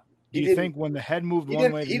of it. Do you think when the head moved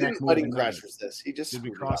one way, he didn't letting crash resist? He just did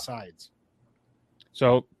we cross sides?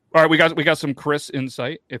 So, all right, we got some Chris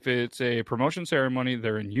insight. If it's a promotion ceremony,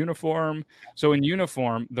 they're in uniform. So in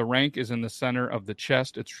uniform, the rank is in the center of the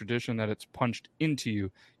chest. It's tradition that it's punched into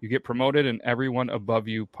you. You get promoted, and everyone above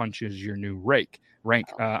you punches your new rank.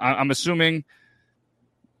 I'm assuming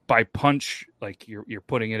by punch, like you're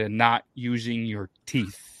putting it in, not using your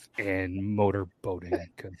teeth and motorboating.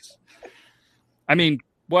 Because, I mean,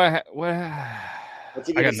 what? I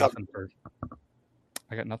got nothing.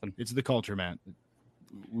 I got nothing. It's the culture, man.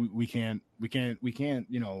 We can't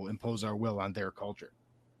impose our will on their culture.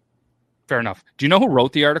 Fair enough. Do you know who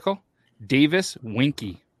wrote the article? Davis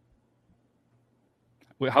Winky.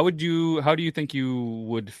 How do you think you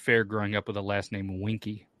would fare growing up with a last name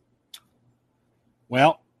Winky?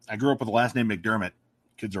 Well, I grew up with the last name McDermott.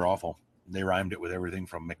 Kids are awful. They rhymed it with everything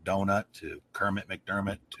from McDonut to Kermit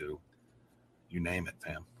McDermott to you name it,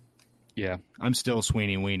 fam. Yeah, I'm still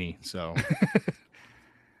Sweeney Weenie, so.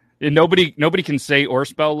 And nobody can say or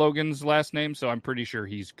spell Logan's last name, so I'm pretty sure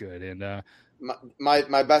he's good. And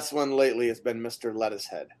my best one lately has been Mr.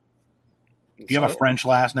 Lettucehead. Do you have a French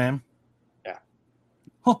last name? Yeah.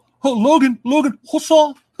 Oh, Logan,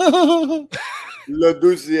 Hossa. Le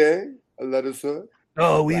Doucier, Lettucehead.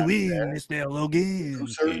 Oh, oui, Mr. Logan.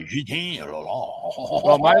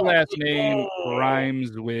 Well, my last name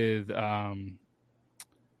rhymes with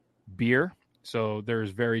beer. So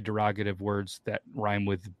there's very derogative words that rhyme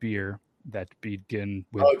with beer that begin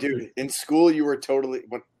with. Oh, dude! In school, you were totally.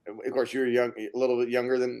 Of course, you were young, a little bit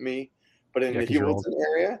younger than me, but in the Hewlett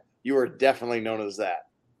area, you were definitely known as that.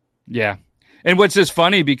 Yeah, and what's just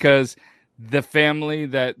funny because the family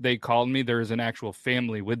that they called me, there is an actual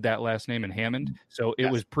family with that last name in Hammond, so it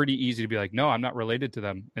was pretty easy to be like, no, I'm not related to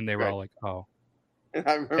them, and they were all like, oh.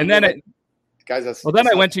 And then then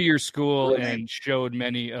I went to your school and showed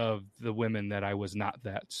many of the women that I was not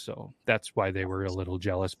that. So that's why they were a little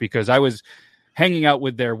jealous, because I was hanging out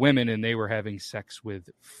with their women and they were having sex with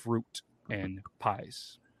fruit and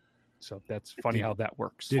pies. So that's funny how that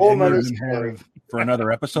works. For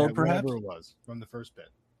another episode, perhaps? Whatever it was from the first bit.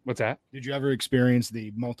 What's that? Did you ever experience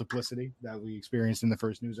the multiplicity that we experienced in the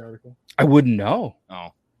first news article? I wouldn't know. Oh.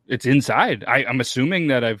 It's inside. I'm assuming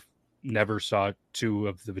that I've never saw two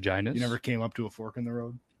of the vaginas. You never came up to a fork in the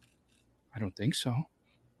road? I don't think so.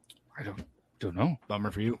 I don't know. Bummer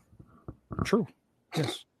for you. True.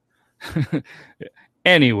 Yes.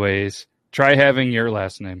 Anyways, try having your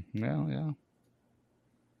last name. Well, yeah.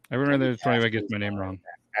 Everyone there's probably gets my name wrong.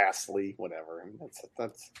 Astley, whatever.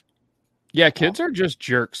 That's. Yeah, kids are just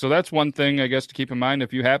jerks. So that's one thing, I guess, to keep in mind.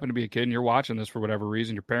 If you happen to be a kid and you're watching this for whatever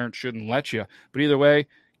reason, your parents shouldn't let you. But either way,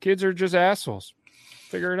 kids are just assholes.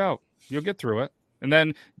 Figure it out. You'll get through it. And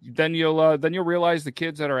then you'll realize the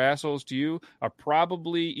kids that are assholes to you are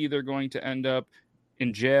probably either going to end up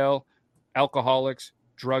in jail, alcoholics,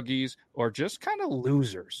 druggies, or just kind of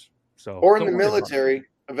losers. So, or in the military,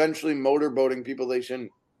 eventually motorboating people they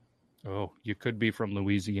shouldn't. Oh, you could be from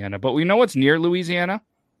Louisiana, but we know what's near Louisiana?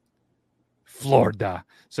 Florida.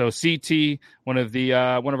 So CT, one of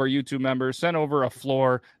our YouTube members, sent over a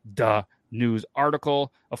Florida news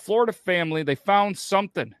article. A Florida family, they found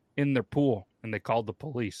something in their pool and they called the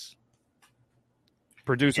police.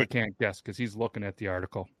 Producer can't guess because he's looking at the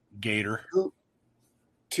article. Gator.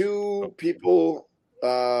 Two people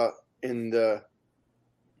in the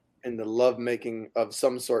lovemaking of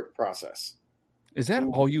some sort process. Is that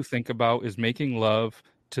all you think about, is making love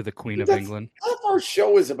to the Queen of England? Half our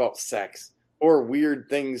show is about sex or weird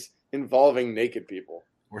things involving naked people.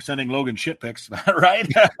 We're sending Logan shit pics, right?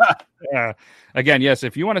 Yeah. Again, yes,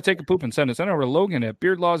 if you want to take a poop and send it over to Logan at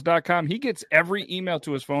beardlaws.com. He gets every email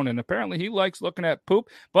to his phone, and apparently he likes looking at poop.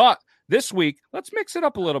 But this week, let's mix it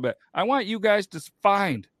up a little bit. I want you guys to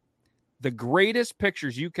find the greatest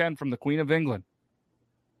pictures you can from the Queen of England.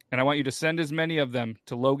 And I want you to send as many of them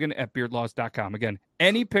to Logan at beardlaws.com. Again,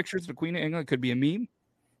 any pictures of the Queen of England. Could be a meme,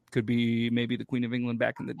 Could be maybe the Queen of England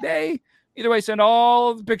back in the day. Either way, send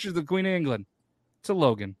all the pictures of the Queen of England to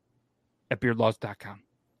Logan at beardlaws.com.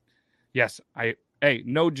 Yes, hey,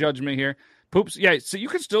 no judgment here. Poops, yeah, so you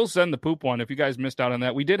can still send the poop one if you guys missed out on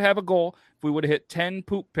that. We did have a goal. If we would have hit 10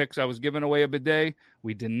 poop pics, I was giving away a bidet.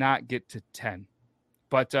 We did not get to 10.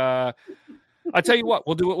 But I tell you what,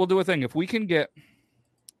 we'll do a thing. If we can get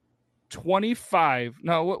 25.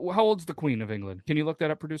 No, how old's the Queen of England? Can you look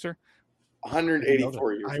that up, producer?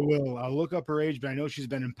 184 years old. I'll look up her age, but I know she's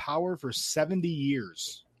been in power for 70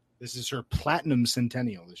 years. This is her platinum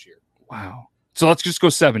centennial this year. Wow. So let's just go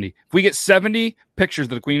 70. If we get 70 pictures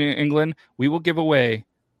of the Queen of England, we will give away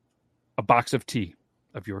a box of tea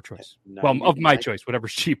of your choice. Well, of my choice,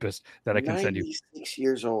 whatever's cheapest that I can send you. 96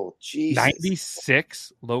 years old. Jesus.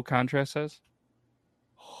 96, low contrast says?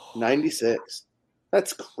 96.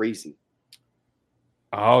 That's crazy.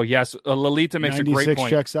 Oh, yes. Lolita makes a great point.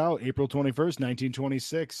 Checks out. April 21st,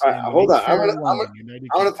 1926. Hold on. I'm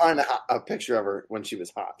going to find a picture of her when she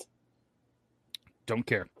was hot. Don't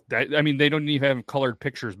care. They don't even have colored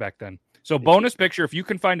pictures back then. So bonus picture, if you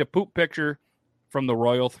can find a poop picture from the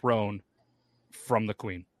royal throne from the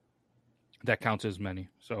Queen, that counts as many.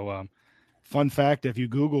 So fun fact, if you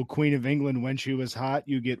Google Queen of England when she was hot,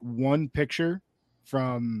 you get one picture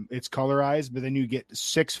from it's colorized, but then you get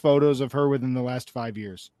 6 photos of her within the last 5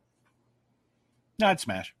 years. I'd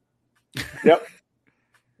smash. Yep.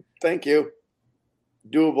 Thank you.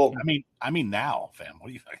 Doable. I mean now, fam. What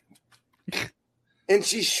do you think? And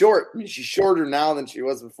she's short. I mean, she's shorter now than she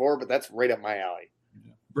was before, but that's right up my alley.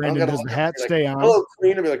 Brandon, does the hat stay on? Hello,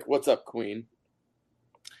 Queen. I'll be like, what's up, Queen?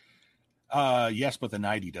 Yes, but the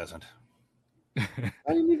 90 doesn't. I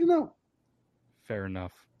didn't need to know. Fair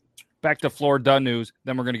enough. Back to Florida news.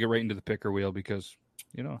 Then we're going to get right into the picker wheel because,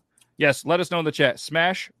 yes, let us know in the chat.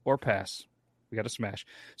 Smash or pass? We got to smash.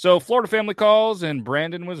 So Florida family calls, and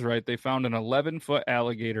Brandon was right. They found an 11-foot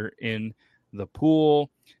alligator in the pool.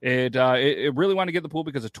 It really wanted to get the pool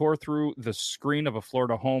because it tore through the screen of a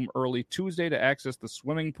Florida home early Tuesday to access the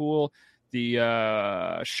swimming pool.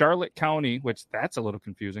 The Charlotte County, which that's a little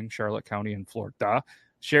confusing, Charlotte County in Florida,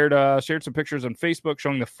 shared some pictures on Facebook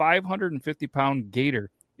showing the 550-pound gator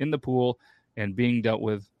in the pool and being dealt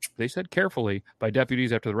with, they said carefully, by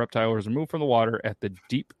deputies after the reptile was removed from the water at the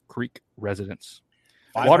Deep Creek residence.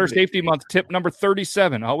 Water Safety Month tip number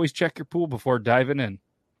 37. Always check your pool before diving in.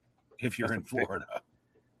 If you're in Florida.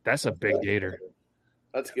 That's a big gator.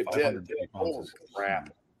 That's a good tip. Holy crap.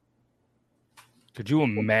 Could you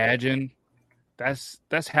imagine? That's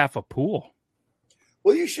half a pool.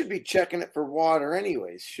 Well, you should be checking it for water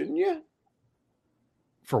anyways, shouldn't you?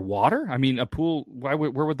 For water? I mean, a pool, where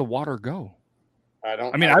would the water go?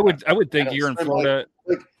 I would think you're in Florida.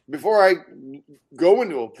 Like, before I go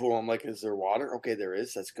into a pool, I'm like, is there water? Okay, there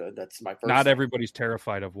is. That's good. That's my first. Not everybody's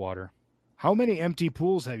terrified of water. How many empty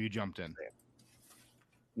pools have you jumped in?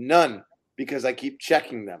 None, because I keep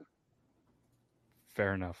checking them.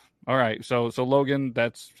 Fair enough. All right, so Logan,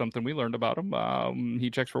 that's something we learned about him. He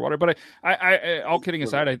checks for water, but I all kidding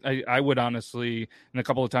aside, I would honestly, and a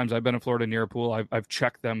couple of times I've been in Florida near a pool, I've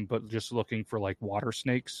checked them, but just looking for like water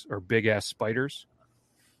snakes or big ass spiders.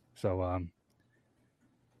 So,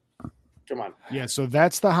 come on, yeah. So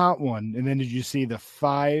that's the hot one, and then did you see the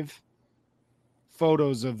 5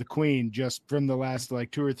 photos of the Queen just from the last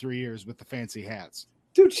like 2 or 3 years with the fancy hats?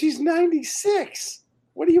 Dude, she's 96.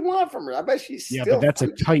 What do you want from her? I bet she's still. Yeah, but that's a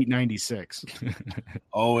tight 96.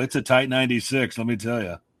 Oh, it's a tight 96. Let me tell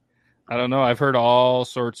you. I don't know. I've heard all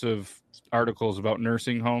sorts of articles about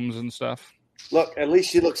nursing homes and stuff. Look, at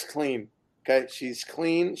least she looks clean. Okay, she's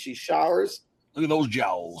clean. She showers. Look at those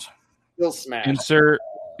jowls. Still smash.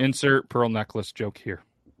 Insert pearl necklace joke here.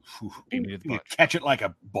 You catch it like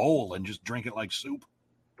a bowl and just drink it like soup.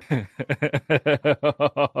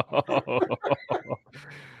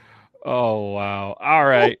 Oh, wow. All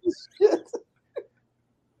right.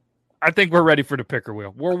 I think we're ready for the picker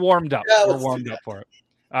wheel. We're warmed up. Yeah, we're warmed up for it.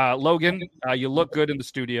 Logan, you look good in the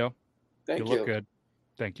studio. Thank you. You look good.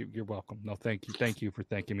 Thank you. You're welcome. No, thank you. Thank you for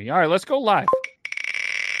thanking me. All right, let's go live.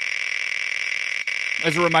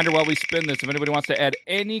 As a reminder, while we spin this, if anybody wants to add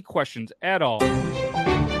any questions at all,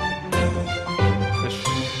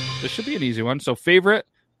 this should be an easy one. So, favorite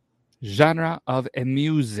genre of a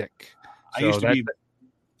music.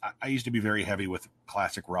 I used to be very heavy with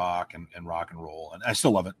classic rock and rock and roll, and I still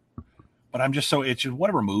love it. But I'm just so it's just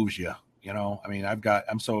whatever moves you, you know. I mean,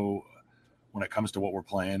 I'm so when it comes to what we're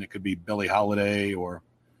playing, it could be Billie Holiday or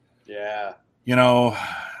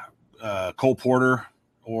Cole Porter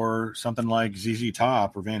or something like ZZ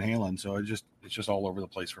Top or Van Halen. So it's just all over the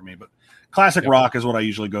place for me. But classic rock is what I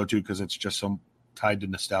usually go to because it's just so tied to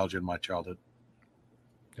nostalgia in my childhood.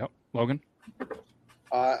 Yep. Logan?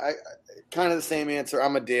 I kind of the same answer.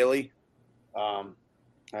 I'm a daily.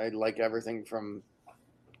 I like everything from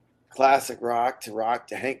classic rock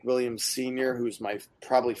to Hank Williams Sr., who's my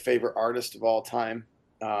probably favorite artist of all time.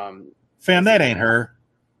 Fam, that ain't her.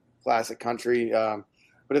 Classic country.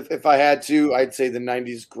 But if I had to, I'd say the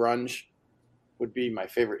 90s grunge would be my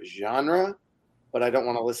favorite genre, but I don't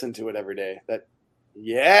want to listen to it every day.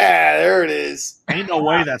 Yeah, there it is. Ain't no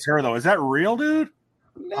way that's her, though. Is that real, dude?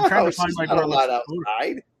 No, I'm trying to find she's my not girl allowed that's-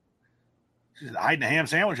 outside. She's hiding a ham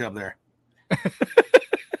sandwich up there.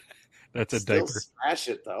 That's a Still diaper. smash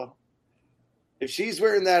it, though. If she's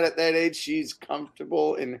wearing that at that age, she's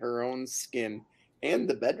comfortable in her own skin and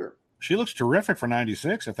the bedroom. She looks terrific for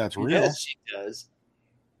 96, if that's real. Yes, she does.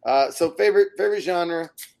 So favorite genre,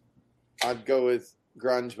 I'd go with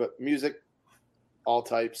grunge, but music, all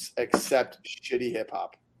types except shitty hip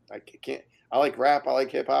hop. I can't. I like rap. I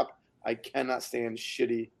like hip hop. I cannot stand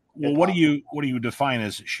shitty. Well, what do you define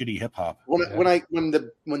as shitty hip hop? When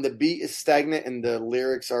the beat is stagnant and the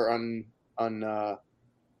lyrics are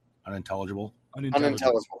Unintelligible.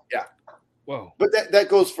 unintelligible. Yeah. Whoa. But that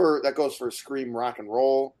goes for scream rock and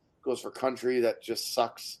roll. Goes for country that just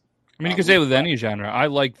sucks. I mean, you can say with any genre. I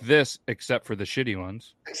like this, except for the shitty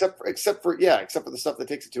ones. Except for the stuff that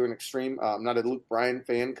takes it to an extreme. I'm not a Luke Bryan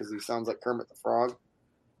fan because he sounds like Kermit the Frog.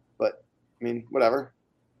 But I mean, whatever.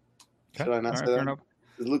 Okay. Should I not All say right, fair that? enough.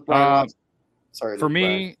 Is Luke Bryan? Sorry. For Luke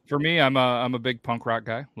me, Bryan. I'm a big punk rock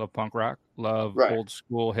guy. Love punk rock. Love Right. old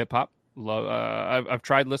school hip hop. Love. I've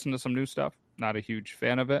tried listening to some new stuff. Not a huge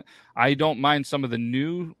fan of it. I don't mind some of the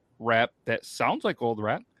new rap that sounds like old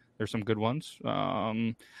rap. There's some good ones.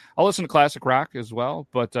 I'll listen to classic rock as well,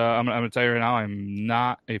 but I'm going to tell you right now, I'm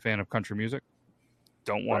not a fan of country music.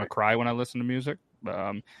 Don't want to cry when I listen to music.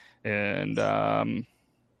 Yeah, I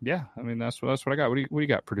mean that's what I got. What do you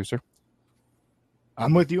got, producer?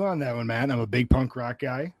 I'm with you on that one, man. I'm a big punk rock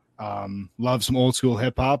guy. Love some old school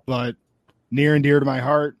hip hop, but near and dear to my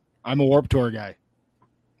heart, I'm a Warped Tour guy.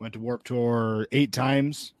 Went to Warped Tour 8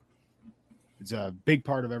 times. It's a big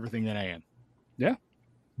part of everything that I am. Yeah.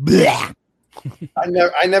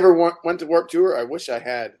 I never went to Warped Tour. I wish I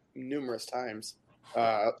had numerous times.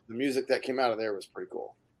 The music that came out of there was pretty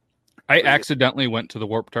cool. I accidentally went to the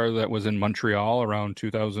Warped Tour that was in Montreal around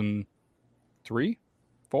 2003,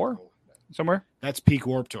 4, somewhere. That's peak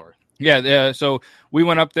Warped Tour. Yeah. So we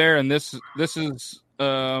went up there, and this is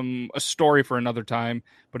a story for another time.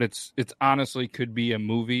 But it's honestly could be a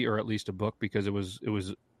movie or at least a book because it was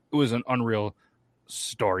an unreal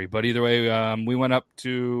story. But either way, we went up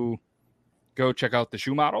to go check out the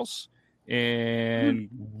shoe models and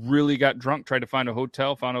really got drunk, tried to find a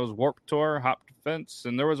hotel, found it was Warped Tour, hopped the fence,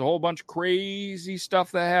 and there was a whole bunch of crazy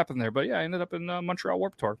stuff that happened there. But yeah, I ended up in Montreal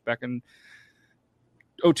Warped Tour back in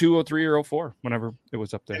 02, 03, or 04, whenever it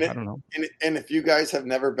was up there. I don't know. And if you guys have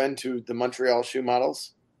never been to the Montreal shoe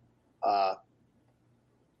models,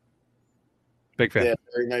 big fan. they have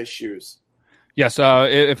very nice shoes. Yes,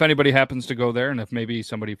 if anybody happens to go there, and if maybe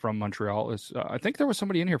somebody from Montreal is, I think there was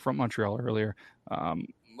somebody in here from Montreal earlier.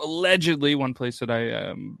 Allegedly, one place that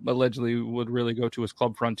I allegedly would really go to is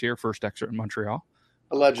Club Frontier, first exit in Montreal.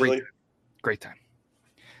 Allegedly. Great time.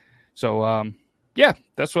 So, yeah,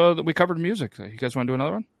 that's what we covered music. You guys want to do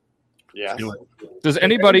another one? Yeah. Does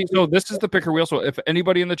anybody, so this is the picker wheel. So if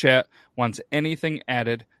anybody in the chat wants anything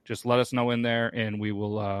added, just let us know in there and we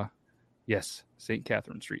will, yes, St.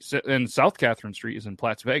 Catherine Street. And South Catherine Street is in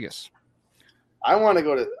Platts, Vegas. I want to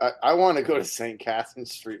go to St. Catherine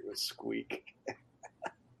Street with Squeak.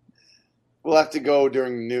 We'll have to go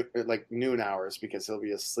during noon hours because he'll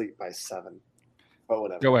be asleep by 7. But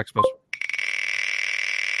whatever. Go Expos.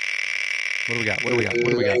 What do we got?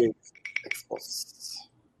 Expos.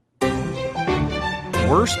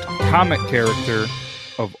 Worst comic character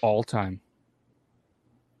of all time.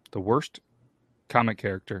 The worst comic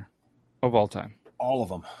character of all time. All of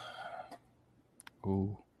them.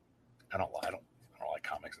 Ooh. I don't like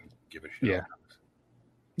comics and give a shit.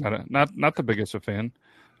 Yeah. Not the biggest of fan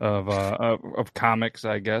of comics,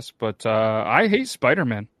 I guess, but I hate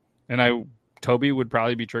Spider-Man, and Toby would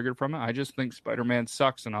probably be triggered from it. I just think Spider-Man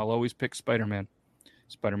sucks, and I'll always pick Spider-Man.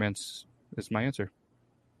 Spider-Man is my answer.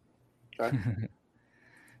 Okay.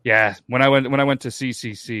 Yeah, when I went to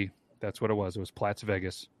CCC, that's what it was. It was Platts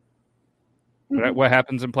Vegas. Mm-hmm. What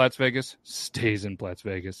happens in Platts Vegas stays in Platts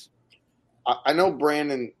Vegas. I know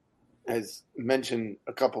Brandon has mentioned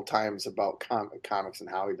a couple times about comics and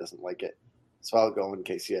how he doesn't like it. So I'll go in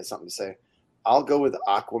case he has something to say. I'll go with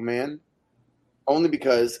Aquaman only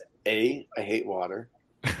because A, I hate water.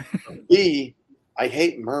 B, I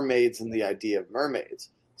hate mermaids and the idea of mermaids.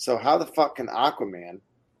 So how the fuck can Aquaman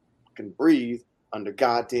can breathe under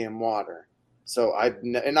goddamn water. So I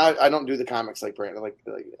don't do the comics like Brandon, like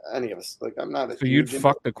any of us. Like I'm not. So you'd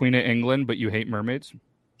fuck the Queen of England, but you hate mermaids?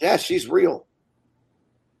 Yeah, she's real.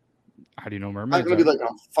 How do you know I'm mermaids? not gonna be like,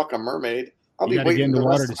 oh, fuck a mermaid. I'll You be got to get waiting in the the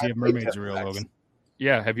water rest to of see if my life mermaids to are have real, sex. Logan.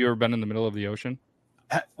 Yeah. Have you ever been in the middle of the ocean?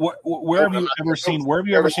 Where have you ever seen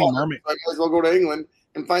mermaids? I might as well go to England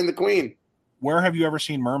and find the Queen. Where have you ever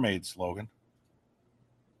seen mermaids, Logan?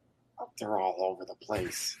 They're all over the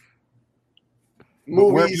place. Where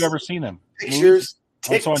have Movies, you ever seen them? pictures, Movies?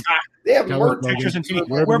 TikTok. They have Tell us, merch Pictures and TV.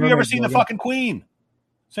 Where Where have you ever mermaids, seen the Logan? fucking Queen?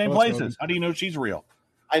 Same Tell us, places. Logan. How do you know she's real?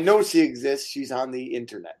 I know she exists. She's on the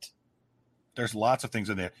internet. There's lots of things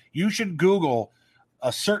in there. You should Google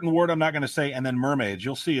a certain word I'm not going to say and then mermaids.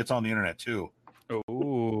 You'll see it's on the internet too.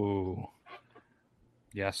 Oh,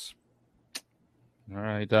 yes. All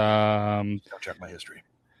right. Go check my history.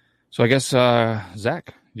 So I guess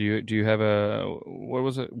Zach, do you have a what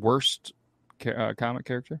was it worst comic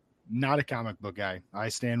character? Not a comic book guy. I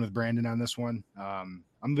stand with Brandon on this one. I'm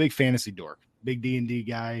a big fantasy dork, big D&D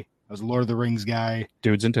guy. I was a Lord of the Rings guy.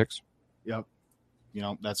 Dudes and ticks. Yep. You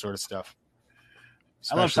know, that sort of stuff.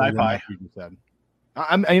 I love Especially when sci-fi. my people said.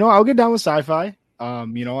 I'll get down with sci-fi.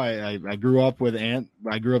 I grew up with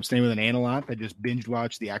I grew up staying with an aunt a lot. I just binge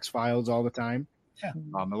watched the X-Files all the time. Yeah.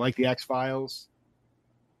 I like the X-Files.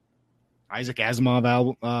 Isaac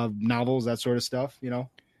Asimov novels, that sort of stuff, you know.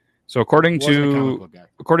 So according Wasn't a comic to book guy.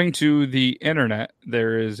 according to the internet,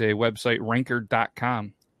 there is a website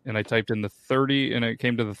ranker.com, and I typed in the 30 and it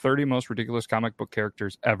came to the 30 most ridiculous comic book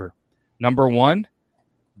characters ever. Number 1,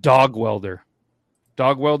 Dog Welder.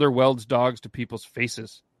 Dog Welder welds dogs to people's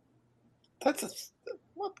faces. What?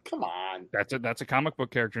 Come on. That's a comic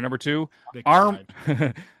book character. Number 2, Big Arm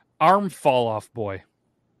five. Arm Fall Off Boy.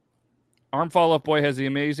 Arm Fall Off Boy has the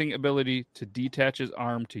amazing ability to detach his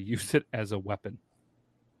arm to use it as a weapon.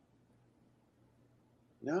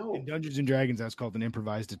 No. In Dungeons and Dragons, that's called an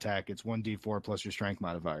improvised attack. It's 1d4 plus your strength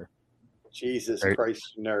modifier. Jesus Right.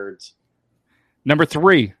 Christ, nerds. Number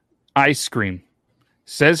 3, Ice Cream.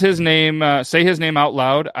 Say his name out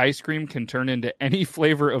loud. Ice cream can turn into any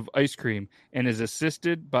flavor of ice cream and is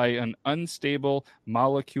assisted by an unstable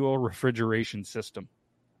molecule refrigeration system.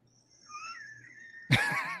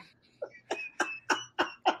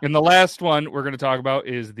 And the last one we're going to talk about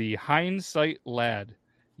is the Hindsight Lad.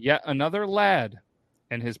 Yet another lad,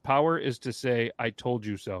 and his power is to say, "I told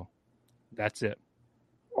you so." That's it.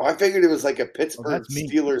 Well, I figured it was like a Pittsburgh that's me.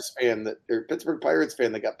 Steelers fan or Pittsburgh Pirates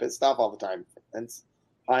fan that got pissed off all the time. Hence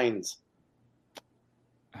Hines.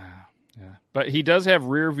 Yeah, but he does have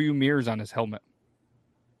rear view mirrors on his helmet.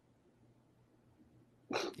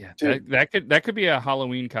 Yeah, Dude. that could be a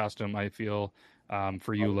Halloween costume. I feel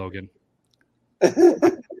for you, Logan.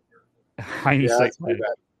 Hindsight. that's too bad.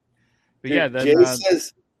 But Dude, yeah, then,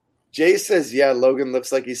 Jay says, yeah, Logan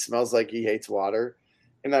looks like he smells like he hates water.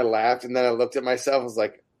 And I laughed, and then I looked at myself and was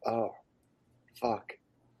like, oh, fuck.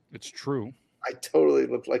 it's true. I totally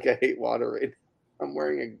look like I hate water right now. I'm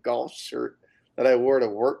wearing a golf shirt that I wore to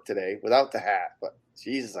work today without the hat. But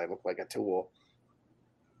Jesus, I look like a tool.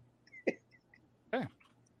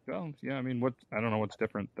 Well, yeah, I mean, I don't know what's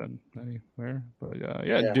different than anywhere, but yeah,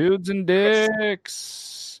 Yeah. dudes and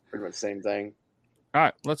dicks. Pretty much the same thing. All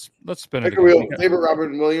right, let's spin it. Pick a wheel. again. Favorite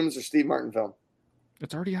Robin Williams or Steve Martin film?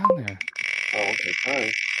 It's already on there. Oh, okay. All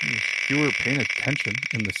right. You were paying attention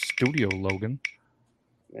in the studio, Logan.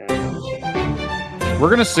 Yeah. We're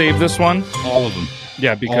gonna save this one. All of them.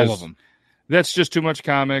 Yeah, because All of them. that's just too much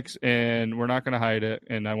comics, and we're not gonna hide it.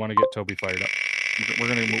 And I want to get Toby fired up. We're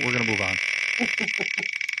gonna move on.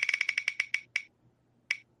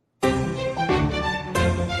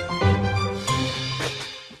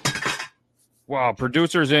 Wow,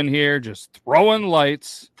 producers in here just throwing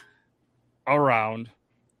lights around.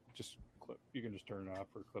 Just clip. You can just turn it off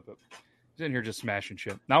or clip it. He's in here just smashing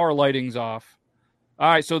shit. Now our lighting's off. All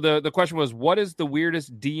right, so the question was, what is the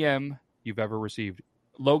weirdest DM you've ever received?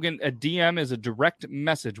 Logan, a DM is a direct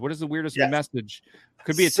message. What is the weirdest Yes. message?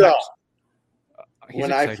 Could be a So, text. He's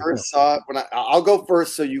when I excited. first saw it, I'll go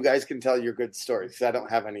first so you guys can tell your good stories because I don't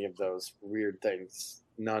have any of those weird things.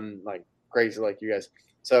 None like crazy like you guys.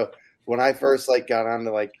 So when I first got onto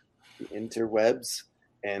the interwebs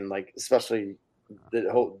and especially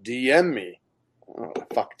the whole DM me, oh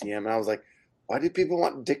fuck DM, and I was like, why do people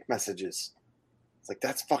want dick messages? It's like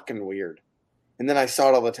that's fucking weird. And then I saw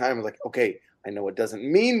it all the time. I was like, okay, I know it doesn't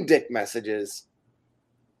mean dick messages,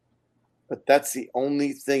 but that's the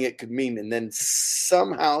only thing it could mean. And then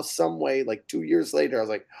somehow, some way, 2 years later, I was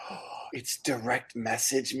like, oh, it's direct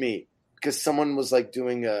message me. Because someone was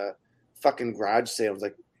doing a fucking garage sale. It was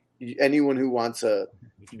like, anyone who wants a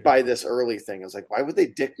by this early thing. I was like, why would they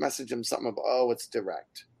dick message him something about, oh, it's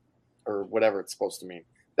direct or whatever it's supposed to mean?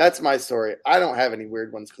 That's my story. I don't have any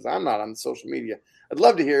weird ones because I'm not on social media. I'd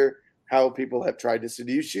love to hear how people have tried to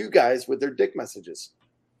seduce you guys with their dick messages.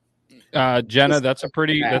 Jenna, that's a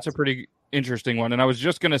pretty interesting one. And I was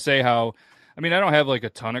just going to say how, I mean, I don't have like a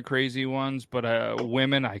ton of crazy ones, but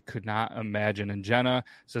women I could not imagine. And Jenna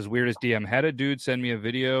says, weirdest DM, had a dude send me a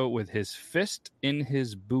video with his fist in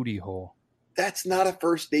his booty hole. That's not a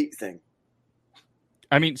first date thing.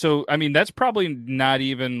 I mean, that's probably not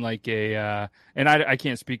even like a, and I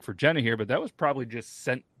can't speak for Jenna here, but that was probably just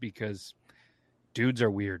sent because dudes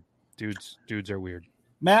are weird. Dudes are weird.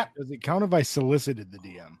 Matt, does it count if I solicited the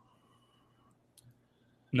DM?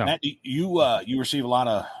 No. Matt, you receive a lot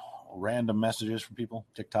of random messages from people,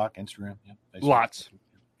 TikTok, Instagram, Facebook. Lots.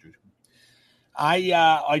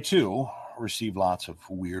 I too receive lots of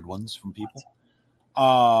weird ones from people.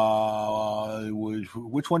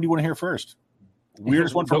 Which one do you want to hear first?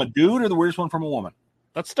 Weirdest one from a dude or the weirdest one from a woman?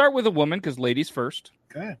 Let's start with a woman because ladies first.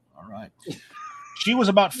 Okay, all right. She was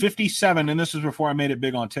about 57, and this is before I made it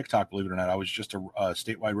big on TikTok, believe it or not. I was just a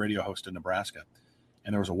statewide radio host in Nebraska,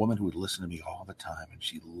 and there was a woman who would listen to me all the time, and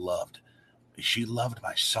she loved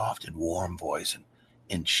my soft and warm voice,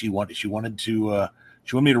 and she wanted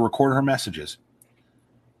me to record her messages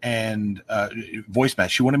and voice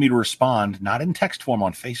message. She wanted me to respond not in text form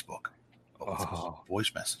on Facebook, but with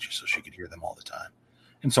voice messages so she could hear them all the time.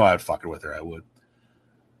 And so I would fuck it with her. I would.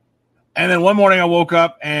 And then one morning I woke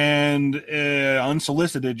up and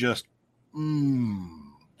unsolicited, just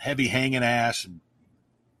heavy hanging ass and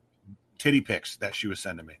titty pics that she was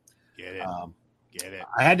sending me. Get it.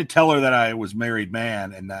 I had to tell her that I was married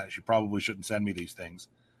man and that she probably shouldn't send me these things.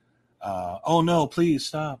 Oh no, please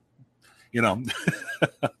stop. You know.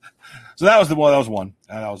 So that was one.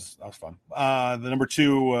 That was fun. The number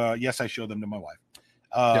two, yes, I showed them to my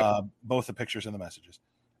wife. Both the pictures and the messages.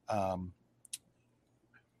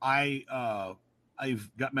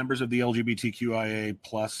 I've got members of the LGBTQIA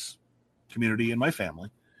plus community in my family.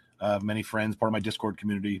 Many friends, part of my Discord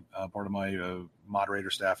community, part of my moderator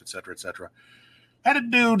staff, et cetera, et cetera. Had a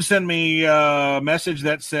dude send me a message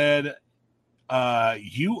that said,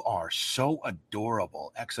 you are so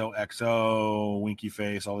adorable. XOXO, winky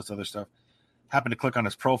face, all this other stuff. Happened to click on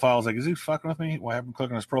his profile. I was like, is he fucking with me? Well, I happened to click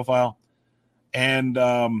on his profile. And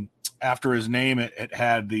after his name, it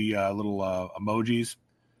had the little emojis.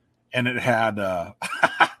 And it had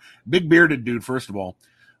big bearded dude, first of all.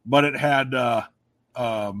 But it had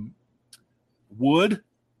wood,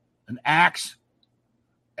 an axe,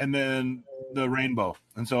 and then the rainbow.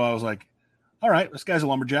 And so I was like, all right, this guy's a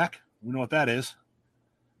lumberjack. We know what that is.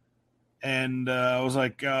 And I was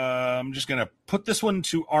like, I'm just going to put this one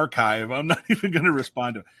to archive. I'm not even going to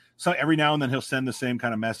respond to it. So every now and then he'll send the same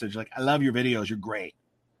kind of message. Like, I love your videos. You're great.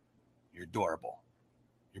 You're adorable.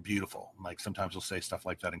 You're beautiful. Like sometimes he'll say stuff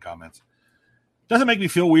like that in comments. Doesn't make me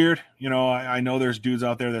feel weird. You know, I know there's dudes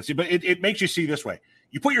out there that see, but it makes you see this way.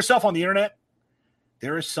 You put yourself on the internet.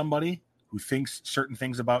 There is somebody who thinks certain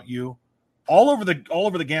things about you all over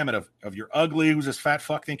the gamut of you're ugly. Who's this fat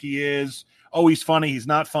fuck think he is? Oh, he's funny. He's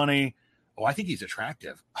not funny. Oh, I think he's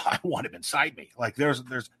attractive. I want him inside me. Like there's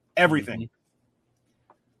everything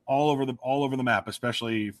all over the map,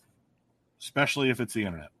 especially if it's the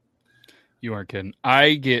internet. You aren't kidding.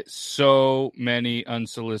 I get so many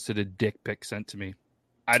unsolicited dick pics sent to me.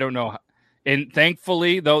 I don't know. And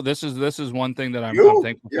thankfully, though, this is one thing that I'm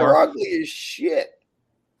thankful for. You're ugly as shit.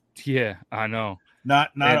 Yeah, I know. Not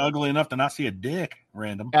ugly enough to not see a dick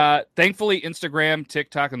random. Thankfully, Instagram,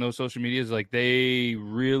 TikTok, and those social medias, like they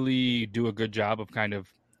really do a good job of kind of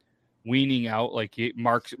weaning out, like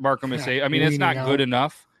Markham is saying. I mean, it's not good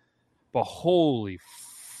enough, but holy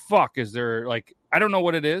fuck, is there like I don't know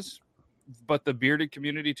what it is. But the bearded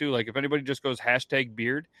community too, like if anybody just goes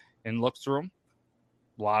 #beard and looks through them,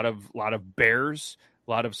 a lot of bears,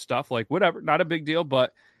 a lot of stuff, like whatever, not a big deal.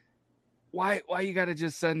 But why you got to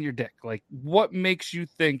just send your dick? Like, what makes you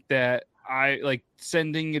think that I like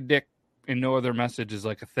sending a dick and no other message is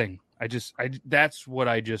like a thing? That's what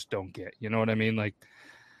I just don't get. You know what I mean? Like,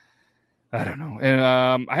 I don't know. And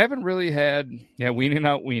I haven't really had weaning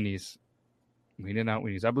out weenies.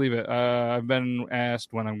 I believe it. I've been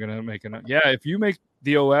asked when I'm going to make if you make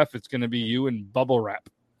the OF, it's going to be you and bubble wrap.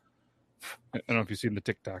 I don't know if you've seen the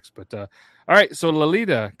TikToks, but all right. So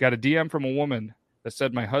Lalita got a DM from a woman that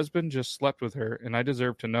said, my husband just slept with her and I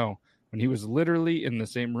deserve to know when he was literally in the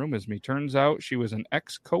same room as me. Turns out she was an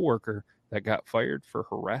ex-coworker that got fired for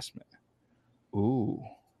harassment. Ooh.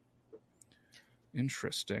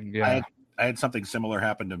 Interesting. Yeah. I had something similar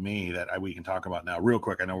happen to me that we can talk about now real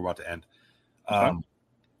quick. I know we're about to end.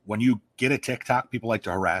 when you get a TikTok, people like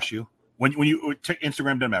to harass you. When you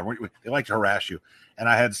Instagram doesn't matter. They like to harass you. And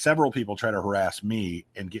I had several people try to harass me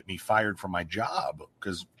and get me fired from my job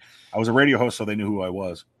because I was a radio host, so they knew who I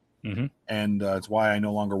was. Mm-hmm. And it's why I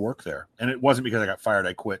no longer work there. And it wasn't because I got fired.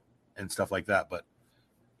 I quit and stuff like that. But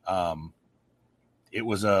it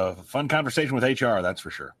was a fun conversation with HR, that's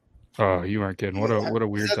for sure. Oh, you aren't kidding. What a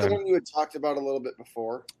weird Is that time. the one you had talked about a little bit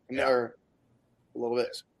before? Yeah. Or a little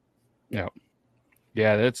bit.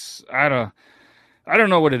 Yeah, that's I don't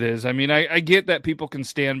know what it is. I mean, I get that people can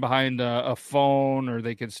stand behind a phone or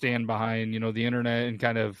they can stand behind, the internet and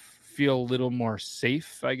kind of feel a little more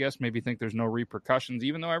safe, I guess. Maybe think there's no repercussions,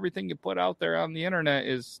 even though everything you put out there on the internet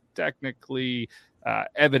is technically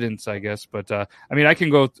evidence, I guess. But I mean, I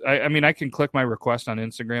can click my request on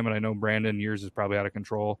Instagram, and I know Brandon, yours is probably out of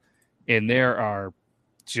control, and there are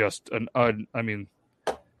just I'm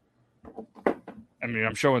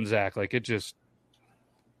showing Zach, like it just.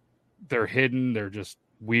 They're hidden. They're just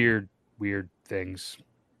weird things.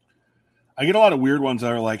 I get a lot of weird ones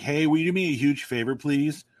that are like, hey, will you do me a huge favor,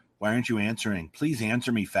 please? Why aren't you answering? Please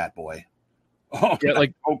answer me, fat boy. Oh, yeah,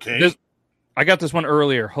 like okay. I got this one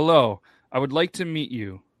earlier. Hello, I would like to meet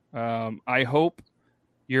you. I hope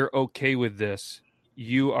you're okay with this.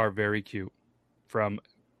 You are very cute. From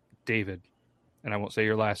David. And I won't say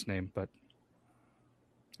your last name, but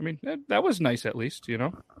I mean, that was nice at least,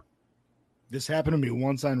 This happened to me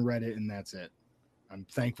once on Reddit, and that's it. I'm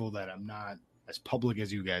thankful that I'm not as public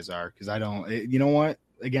as you guys are, because I don't. You know what?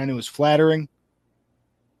 Again, it was flattering.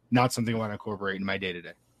 Not something I want to incorporate in my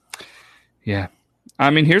day-to-day. Yeah. I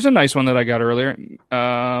mean, here's a nice one that I got earlier.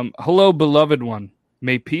 Hello, beloved one.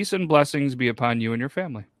 May peace and blessings be upon you and your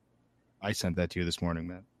family. I sent that to you this morning,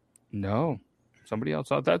 man. No. Somebody else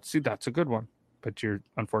thought that. See, that's a good one. But you're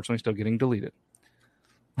unfortunately still getting deleted.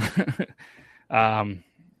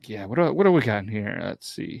 Yeah, what do we got in here? Let's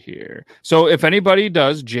see here. So if anybody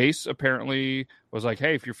does, Jace apparently was like,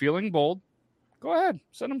 hey, if you're feeling bold, go ahead.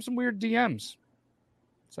 Send them some weird DMs.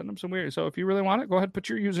 Send them some weird. So if you really want it, go ahead, put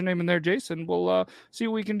your username in there, Jace, and we'll see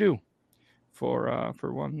what we can do for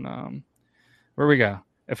one. Where we go?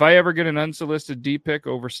 If I ever get an unsolicited D-pic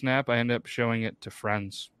over Snap, I end up showing it to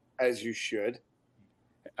friends. As you should.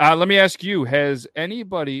 Let me ask you, has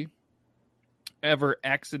anybody ever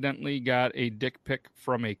accidentally got a dick pic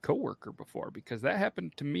from a coworker before? Because that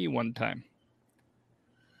happened to me one time.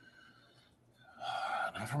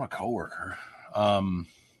 Not from a coworker.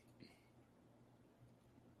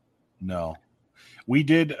 No. We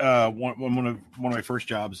did one of my first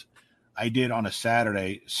jobs. I did on a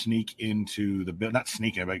Saturday sneak into the not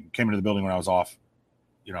sneaking, but I came into the building when I was off.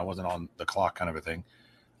 I wasn't on the clock, kind of a thing.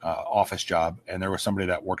 Office job, and there was somebody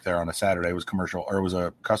that worked there on a Saturday. It was commercial, or it was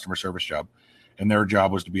a customer service job. And their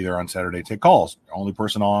job was to be there on Saturday, take calls. Only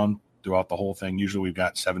person on throughout the whole thing. Usually we've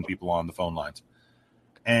got 7 people on the phone lines.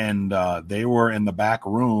 And they were in the back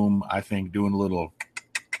room, I think, doing a little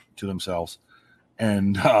to themselves.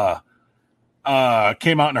 And came out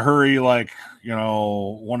in a hurry, like, you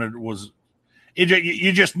knew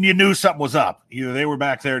something was up. Either they were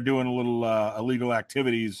back there doing a little illegal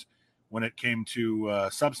activities when it came to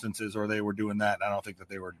substances, or they were doing that. And I don't think that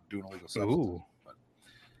they were doing illegal substances. Ooh.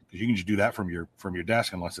 Because you can just do that from your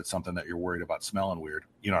desk unless it's something that you're worried about smelling weird.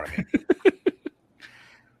 You know what I mean?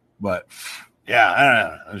 But yeah, I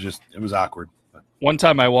don't know. It was awkward. But. One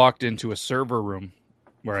time I walked into a server room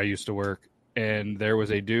where I used to work, and there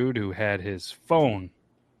was a dude who had his phone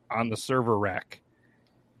on the server rack,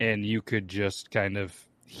 and you could just kind of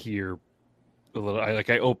hear a little. I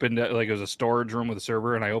opened it, like it was a storage room with a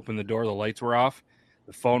server, and I opened the door. The lights were off.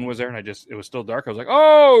 The phone was there, and it was still dark. I was like,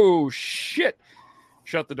 oh shit.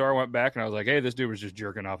 Shut the door, went back, and I was like, hey, this dude was just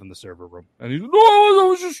jerking off in the server room. And he's like, no, I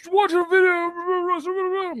was just watching a video.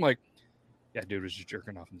 I'm like, yeah, dude was just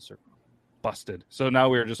jerking off in the server room. Busted. So now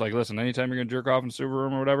we were just like, listen, anytime you're going to jerk off in the server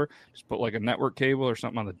room or whatever, just put like a network cable or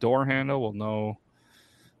something on the door handle. We'll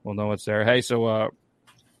know it's there. Hey, so or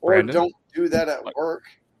Brandon, don't do that at work.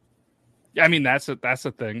 Yeah, I mean, that's a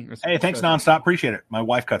thing. Hey, thanks, Nonstop. Appreciate it. My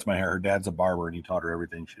wife cuts my hair. Her dad's a barber, and he taught her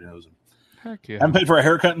everything she knows. Heck yeah. I haven't paid for a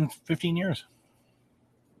haircut in 15 years.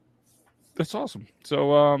 That's awesome.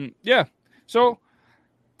 So, yeah. So,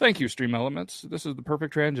 thank you, Stream Elements. This is the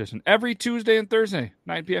perfect transition. Every Tuesday and Thursday,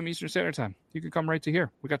 9 p.m. Eastern Standard Time, you can come right to here.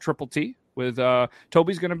 We got Triple T with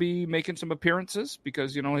Toby's going to be making some appearances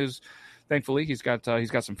because thankfully he's got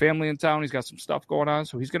some family in town. He's got some stuff going on,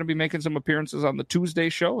 so he's going to be making some appearances on the Tuesday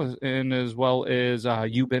show, and as well as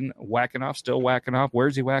you've been whacking off, still whacking off.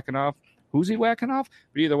 Where's he whacking off? Who's he whacking off?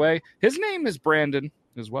 But either way, his name is Brandon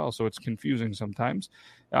as well, so it's confusing sometimes.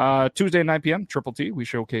 Tuesday, 9 p.m., Triple T, we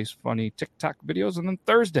showcase funny TikTok videos, and then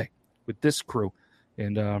Thursday with this crew,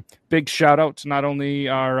 And big shout out to not only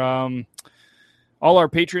our all our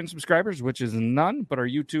Patreon subscribers, which is none, but our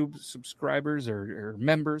YouTube subscribers or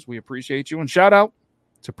members. We appreciate you. And shout out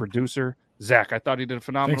to producer Zach. I thought he did a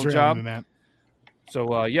phenomenal job. Me, Matt.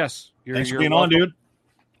 So yes, Thanks for you're being welcome. on, dude.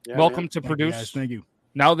 Yeah, welcome man. to produce. Thank you.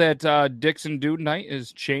 Now that Dixon Dude Night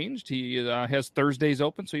is changed, he has Thursdays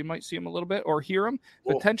open, so you might see him a little bit or hear him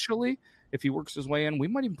potentially if he works his way in. We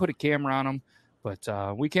might even put a camera on him.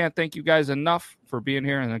 But we can't thank you guys enough for being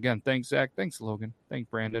here. And again, thanks, Zach. Thanks, Logan. Thanks,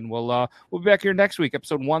 Brandon. We'll be back here next week,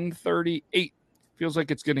 episode 138. Feels like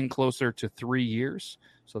it's getting closer to 3 years,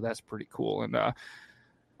 so that's pretty cool. And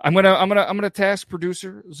I'm gonna task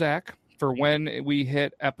producer Zach for when we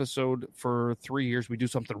hit episode for 3 years, we do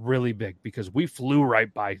something really big because we flew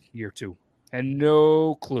right by year 2 and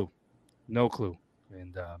no clue.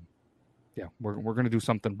 And yeah, we're gonna do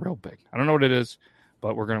something real big. I don't know what it is,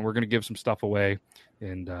 but we're gonna give some stuff away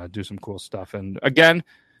and do some cool stuff. And again,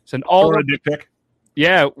 send all a dick pic.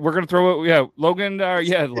 Yeah, we're gonna throw it. Yeah, Logan.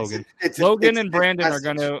 Logan. Logan and Brandon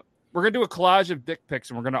we're gonna do a collage of dick pics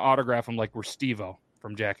and we're gonna autograph them like we're Steve-O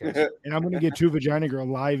from Jackass. And I'm gonna get Two Vagina Girl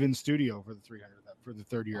live in studio for the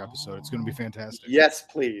third year episode. It's gonna be fantastic. Yes,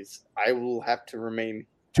 please. I will have to remain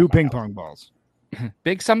 2 ping pong balls.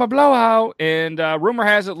 Big summer blowout, and rumor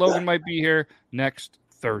has it Logan might be here next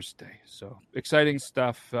Thursday. So exciting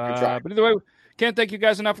stuff. But either way, can't thank you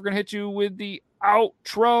guys enough. We're gonna hit you with the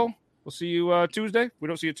outro. We'll see you Tuesday. If we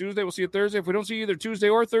don't see you Tuesday, we'll see you Thursday. If we don't see you either Tuesday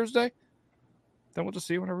or Thursday, then we'll just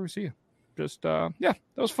see you whenever we see you. Just that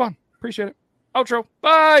was fun. Appreciate it. Outro.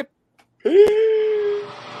 Bye.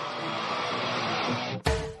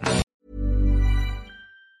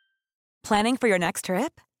 Planning for your next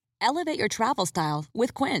trip? Elevate your travel style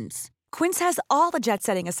with Quince. Quince has all the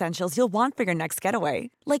jet-setting essentials you'll want for your next getaway,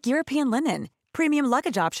 like European linen, premium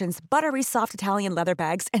luggage options, buttery soft Italian leather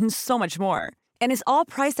bags, and so much more. And is all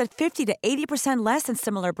priced at 50 to 80% less than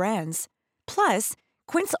similar brands. Plus,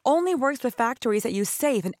 Quince only works with factories that use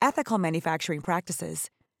safe and ethical manufacturing practices.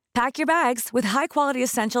 Pack your bags with high-quality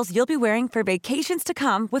essentials you'll be wearing for vacations to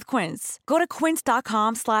come with Quince. Go to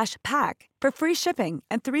quince.com/pack for free shipping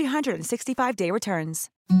and 365-day returns.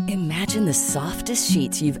 Imagine the softest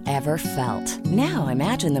sheets you've ever felt. Now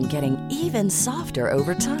imagine them getting even softer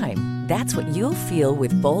over time. That's what you'll feel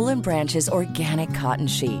with Boll & Branch's organic cotton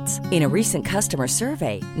sheets. In a recent customer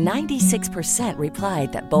survey, 96%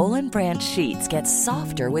 replied that Boll & Branch sheets get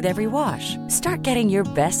softer with every wash. Start getting your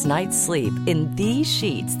best night's sleep in these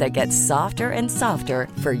sheets that get softer and softer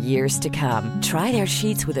for years to come. Try their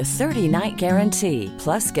sheets with a 30-night guarantee.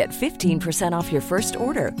 Plus, get 15% off your first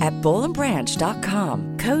order at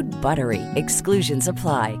bollandbranch.com. Code BUTTERY. Exclusions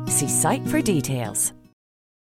apply. See site for details.